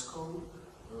in Moscow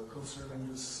concerning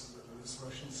this this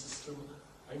Russian system.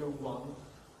 I know one,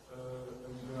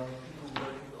 and there are people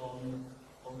working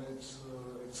on it.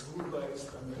 It's rule-based,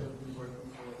 and they have been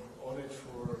working on it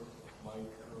for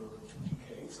like 2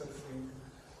 decades, I think.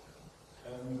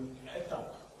 And ETAP.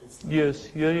 Yes,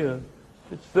 yeah.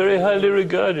 It's very highly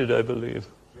regarded, I believe.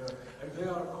 Yeah, and they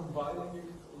are combining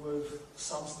it with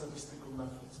some statistical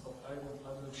methods, but I'm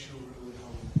not sure really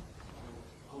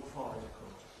how far it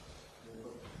goes.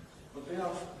 But they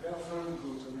are very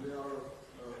good, and they are.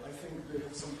 I think they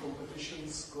have some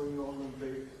competitions going on, and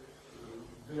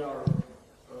they are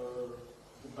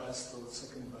the best or the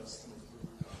second best.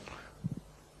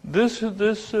 This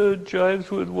jives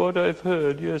with what I've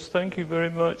heard. Yes, thank you very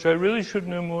much. I really should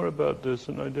know more about this,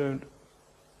 and I don't.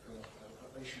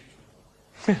 I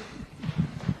should.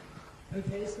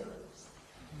 Okay, so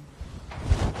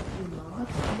remark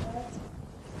on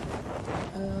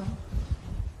that.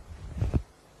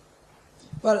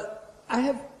 Well, I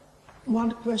have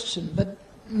one question, but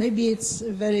maybe it's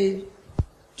a very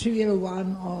trivial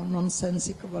one or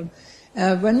nonsensical one.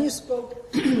 When you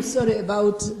spoke, sorry,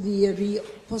 about the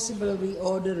possible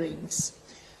reorderings,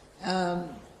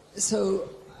 so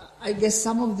I guess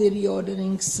some of the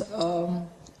reorderings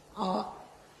are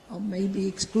maybe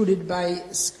excluded by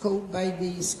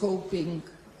the scoping.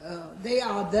 They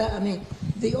are there. I mean,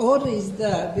 the order is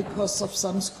there because of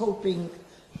some scoping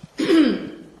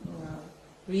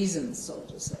reasons, so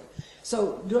to say.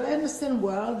 So, do I understand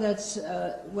well that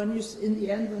in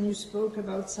the end, when you spoke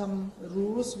about some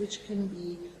rules which can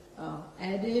be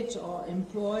added or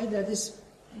employed, that this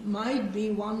might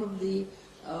be one of the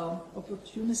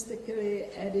opportunistically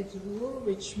added rule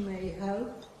which may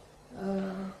help?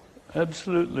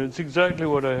 Absolutely, it's exactly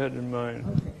what I had in mind.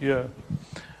 Okay. Yeah.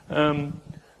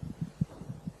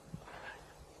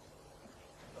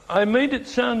 I made it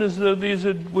sound as though these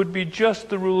would be just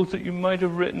the rules that you might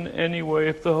have written anyway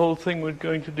if the whole thing was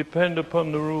going to depend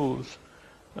upon the rules.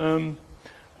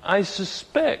 I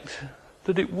suspect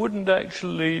that it wouldn't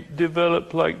actually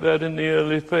develop like that in the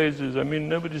early phases. I mean,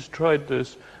 nobody's tried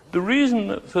this. The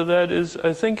reason for that is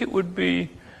I think it would be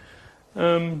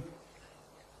there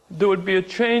would be a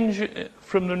change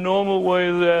from the normal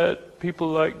way that people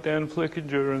like Dan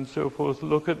Flickinger and so forth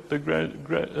look at the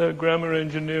grammar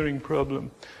engineering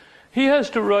problem. He has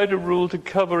to write a rule to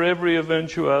cover every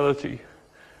eventuality,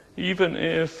 even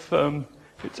if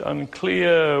it's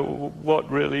unclear what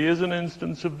really is an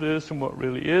instance of this and what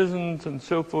really isn't, and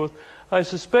so forth. I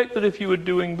suspect that if you were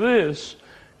doing this,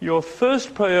 your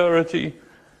first priority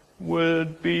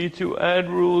would be to add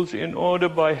rules in order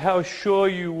by how sure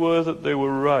you were that they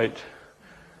were right.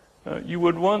 You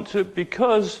would want to,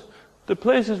 because the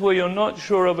places where you're not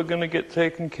sure of are going to get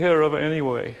taken care of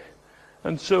anyway.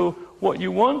 And so what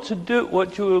you want to do,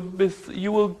 what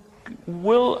you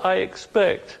will, I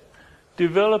expect,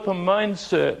 develop a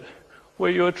mindset where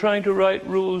you're trying to write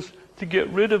rules to get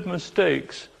rid of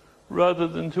mistakes rather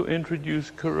than to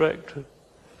introduce correct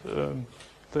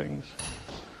things.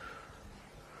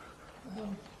 I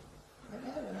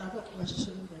have another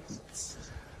question, but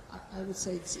I would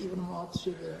say it's even more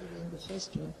trivial than the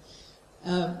first one.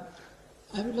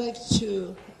 I would like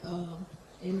to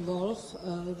involve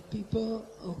the people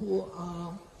who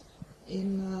are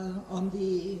on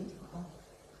the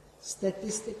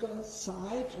statistical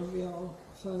side of your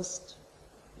first,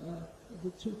 the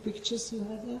 2 pictures you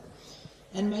have there.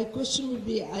 And my question would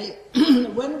be,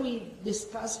 when we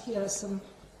discuss here some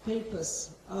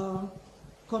papers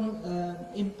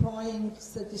employing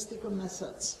statistical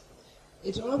methods,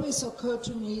 it always occurred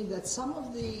to me that some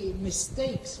of the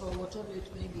mistakes, or whatever it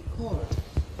may be called,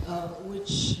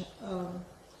 which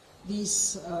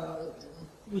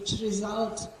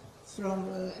result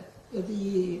from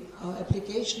the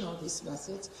application of these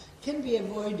methods can be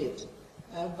avoided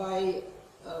by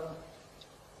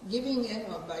giving in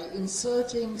or by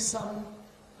inserting some,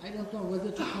 I don't know whether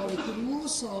to call it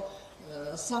rules or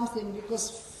something,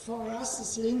 because for us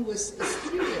as linguists it's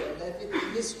trivial that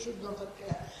this should not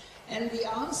occur. And the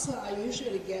answer I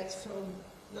usually get from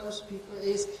those people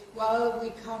is, well,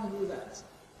 we can't do that.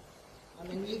 I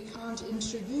mean, we can't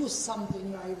introduce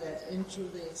something like that into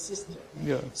the system.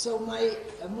 Yeah. So my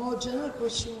more general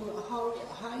question was how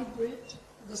hybrid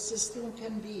the system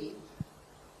can be.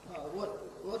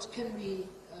 What can we,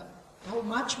 how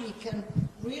much we can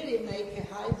really make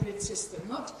a hybrid system,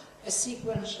 not a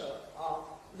sequential of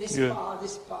this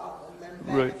part, and then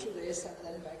back to this, and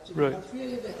then back to that, but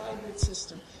really the hybrid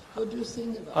system. What do you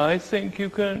think about I think you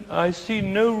can. I see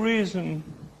no reason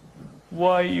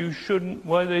why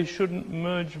they shouldn't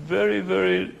merge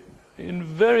in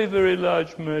very, very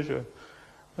large measure.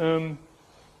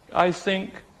 I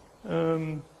think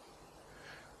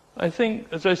I think,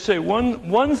 as I say,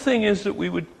 one thing is that we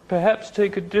would perhaps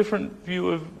take a different view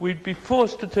of, we'd be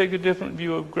forced to take a different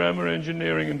view of grammar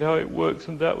engineering and how it works,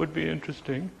 and that would be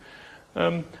interesting.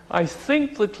 I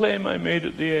think the claim I made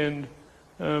at the end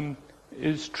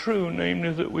is true,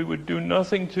 namely that we would do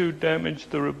nothing to damage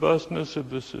the robustness of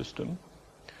the system.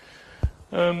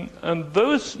 And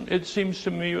those, it seems to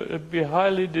me, would be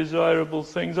highly desirable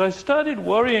things. I started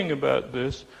worrying about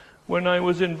this when I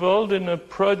was involved in a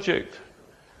project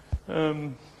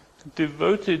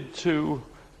devoted to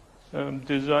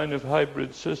design of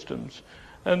hybrid systems.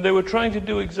 And they were trying to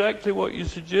do exactly what you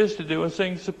suggested. They were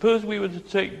saying, suppose we were to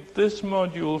take this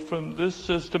module from this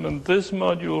system and this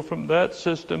module from that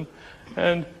system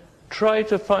and try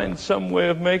to find some way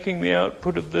of making the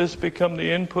output of this become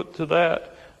the input to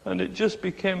that. And it just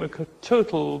became a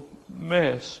total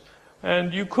mess.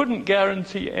 And you couldn't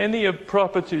guarantee any of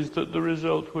properties that the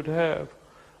result would have.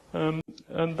 And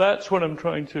that's what I'm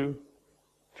trying to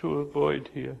avoid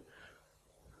here.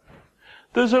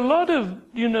 There's a lot of,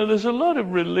 there's a lot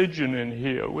of religion in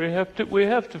here. We have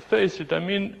to face it. I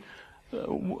mean,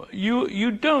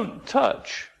 you don't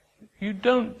touch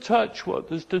what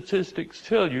the statistics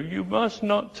tell you. You must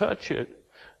not touch it.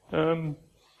 And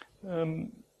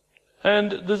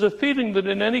there's a feeling that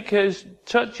in any case,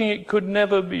 touching it could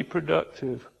never be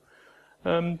productive.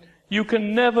 You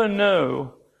can never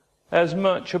know as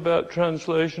much about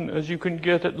translation as you can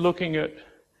get at looking at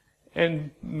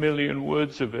n million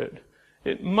words of it.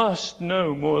 It must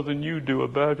know more than you do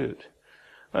about it.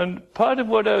 And part of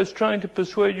what I was trying to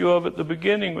persuade you of at the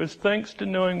beginning was, thanks to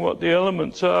knowing what the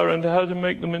elements are and how to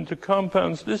make them into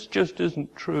compounds, this just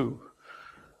isn't true.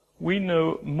 We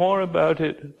know more about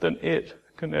it than it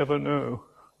can ever know.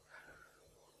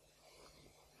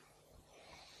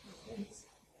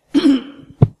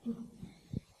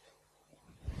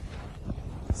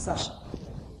 Sasha.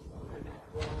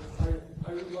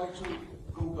 I would like to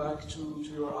go back to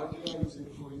your idea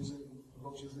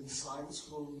about using science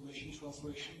for machine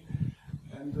translation.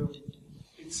 And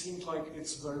it seems like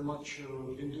it's very much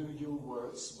individual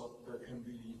words, but there can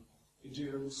be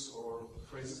idioms or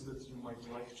phrases that you might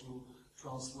like to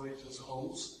translate as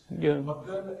wholes. Yeah. But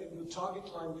then in the target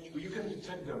language, you can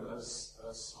detect them as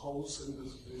wholes in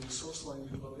the source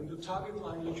language, but in the target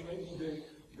language, maybe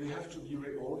they have to be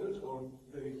reordered or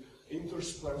they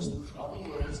interspersed with other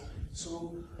words.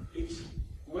 So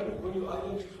when you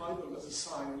identify them as a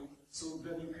sign, so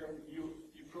then you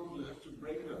probably have to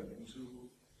break them into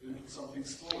something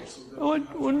smaller. So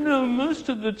that no, most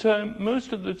of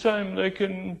the time they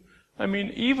can. I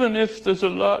mean, even if there's a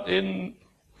lot in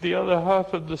the other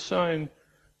half of the sign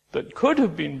that could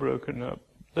have been broken up,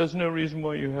 there's no reason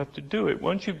why you have to do it.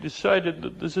 Once you've decided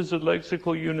that this is a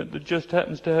lexical unit that just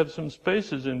happens to have some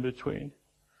spaces in between,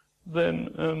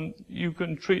 then you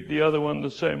can treat the other one the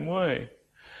same way.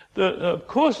 Of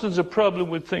course, there's a problem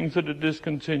with things that are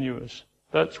discontinuous.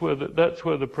 That's where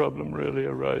the problem really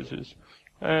arises.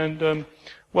 And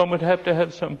one would have to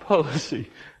have some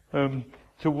policy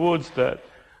towards that.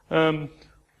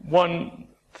 One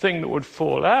thing that would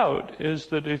fall out is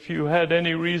that if you had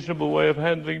any reasonable way of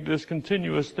handling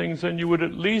discontinuous things, then you would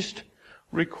at least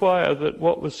require that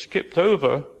what was skipped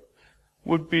over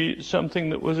would be something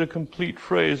that was a complete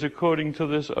phrase according to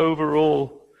this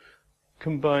overall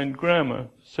combined grammar.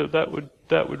 So that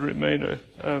would remain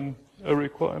a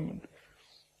requirement.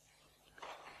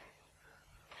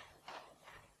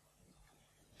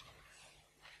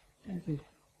 Thank you.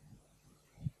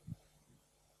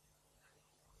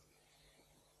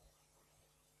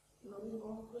 No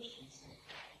more questions?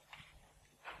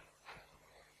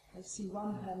 I see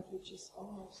one hand which is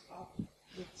almost up.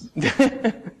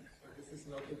 This is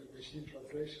not the machine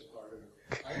translation part of it.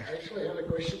 I actually have a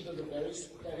question to the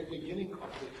very beginning of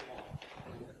the talk.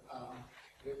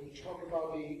 When you talk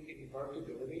about the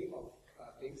invertibility of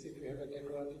things, if you have a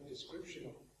declarative description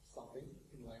of something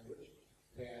in language,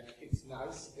 then it's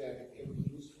nice that it can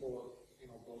be used for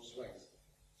both ways.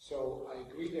 So I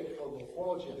agree that for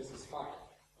morphology this is fine,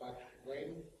 but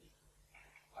when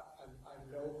I'm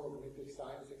no cognitive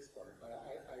science expert, but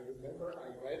I remember I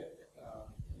read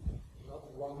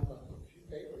not one but a few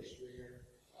papers where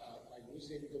by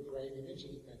using the brain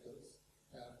imaging methods,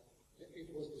 it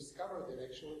was discovered that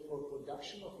actually for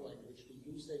production of language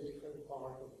we use a different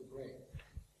part of the brain.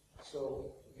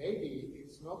 So maybe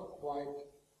it's not quite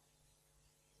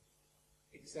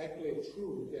exactly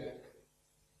true that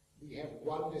we have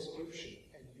one description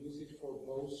and use it for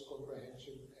both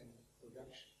comprehension and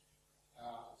production.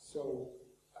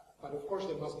 But of course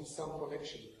there must be some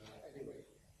connection anyway.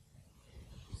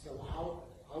 So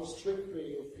how strictly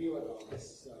you feel about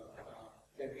this,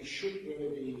 that we should really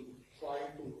be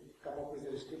trying to come up with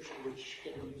a description which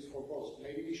can be used for both.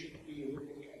 Maybe we should be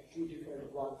looking at two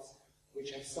different ones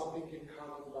which have something in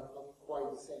common but not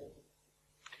quite the same.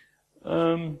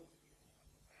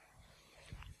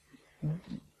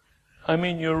 I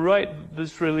mean, you're right,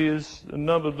 this really is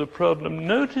another the problem.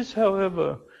 Notice,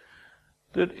 however,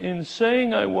 that in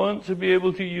saying I want to be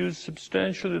able to use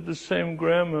substantially the same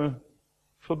grammar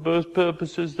for both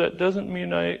purposes, that doesn't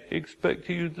mean I expect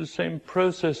to use the same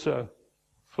processor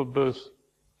for both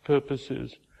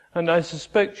purposes. And I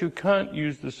suspect you can't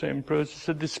use the same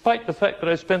processor, despite the fact that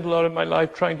I spent a lot of my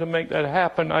life trying to make that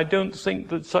happen. I don't think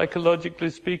that psychologically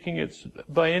speaking it's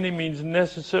by any means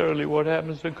necessarily what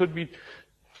happens. There could be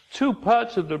two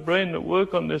parts of the brain that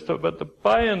work on this stuff, but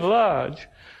by and large,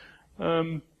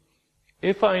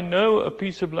 if I know a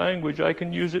piece of language, I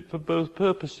can use it for both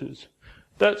purposes.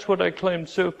 That's what I claimed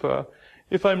so far.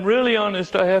 If I'm really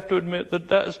honest, I have to admit that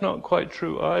that's not quite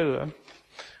true either,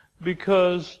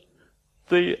 because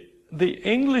the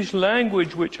English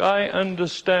language which I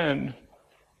understand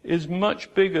is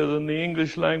much bigger than the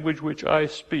English language which I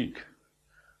speak.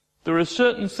 There are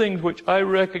certain things which I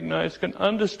recognize, can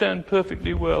understand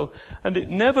perfectly well, and it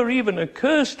never even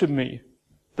occurs to me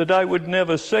that I would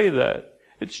never say that.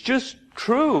 It's just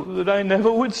true that I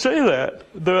never would say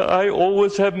that I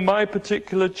always have my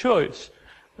particular choice.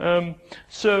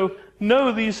 So,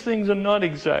 no, these things are not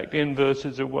exact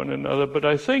inverses of one another, but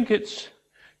I think it's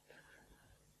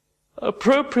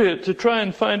appropriate to try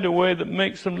and find a way that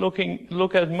makes them look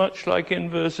as much like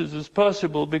inverses as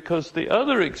possible, because the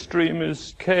other extreme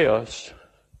is chaos.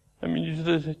 I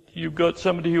mean, you've got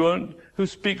somebody who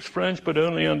speaks French but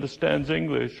only understands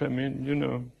English. I mean, you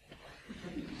know.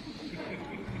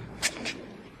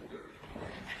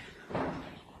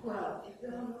 Well, if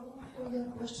there are no further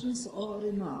questions or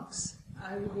remarks,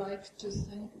 I would like to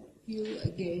thank you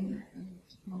again and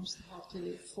most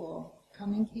heartily for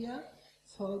coming here,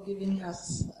 for giving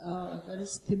us a very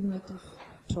stimulative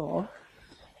talk.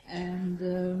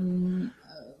 And,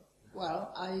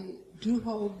 well, I do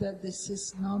hope that this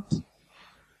is not,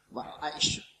 well, I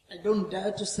don't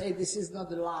dare to say this is not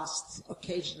the last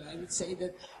occasion. I would say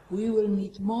that we will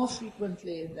meet more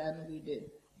frequently than we did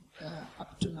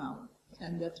up to now,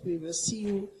 and that we will see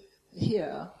you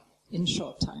here in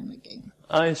short time again.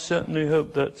 I certainly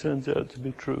hope that turns out to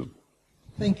be true.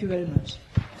 Thank you very much.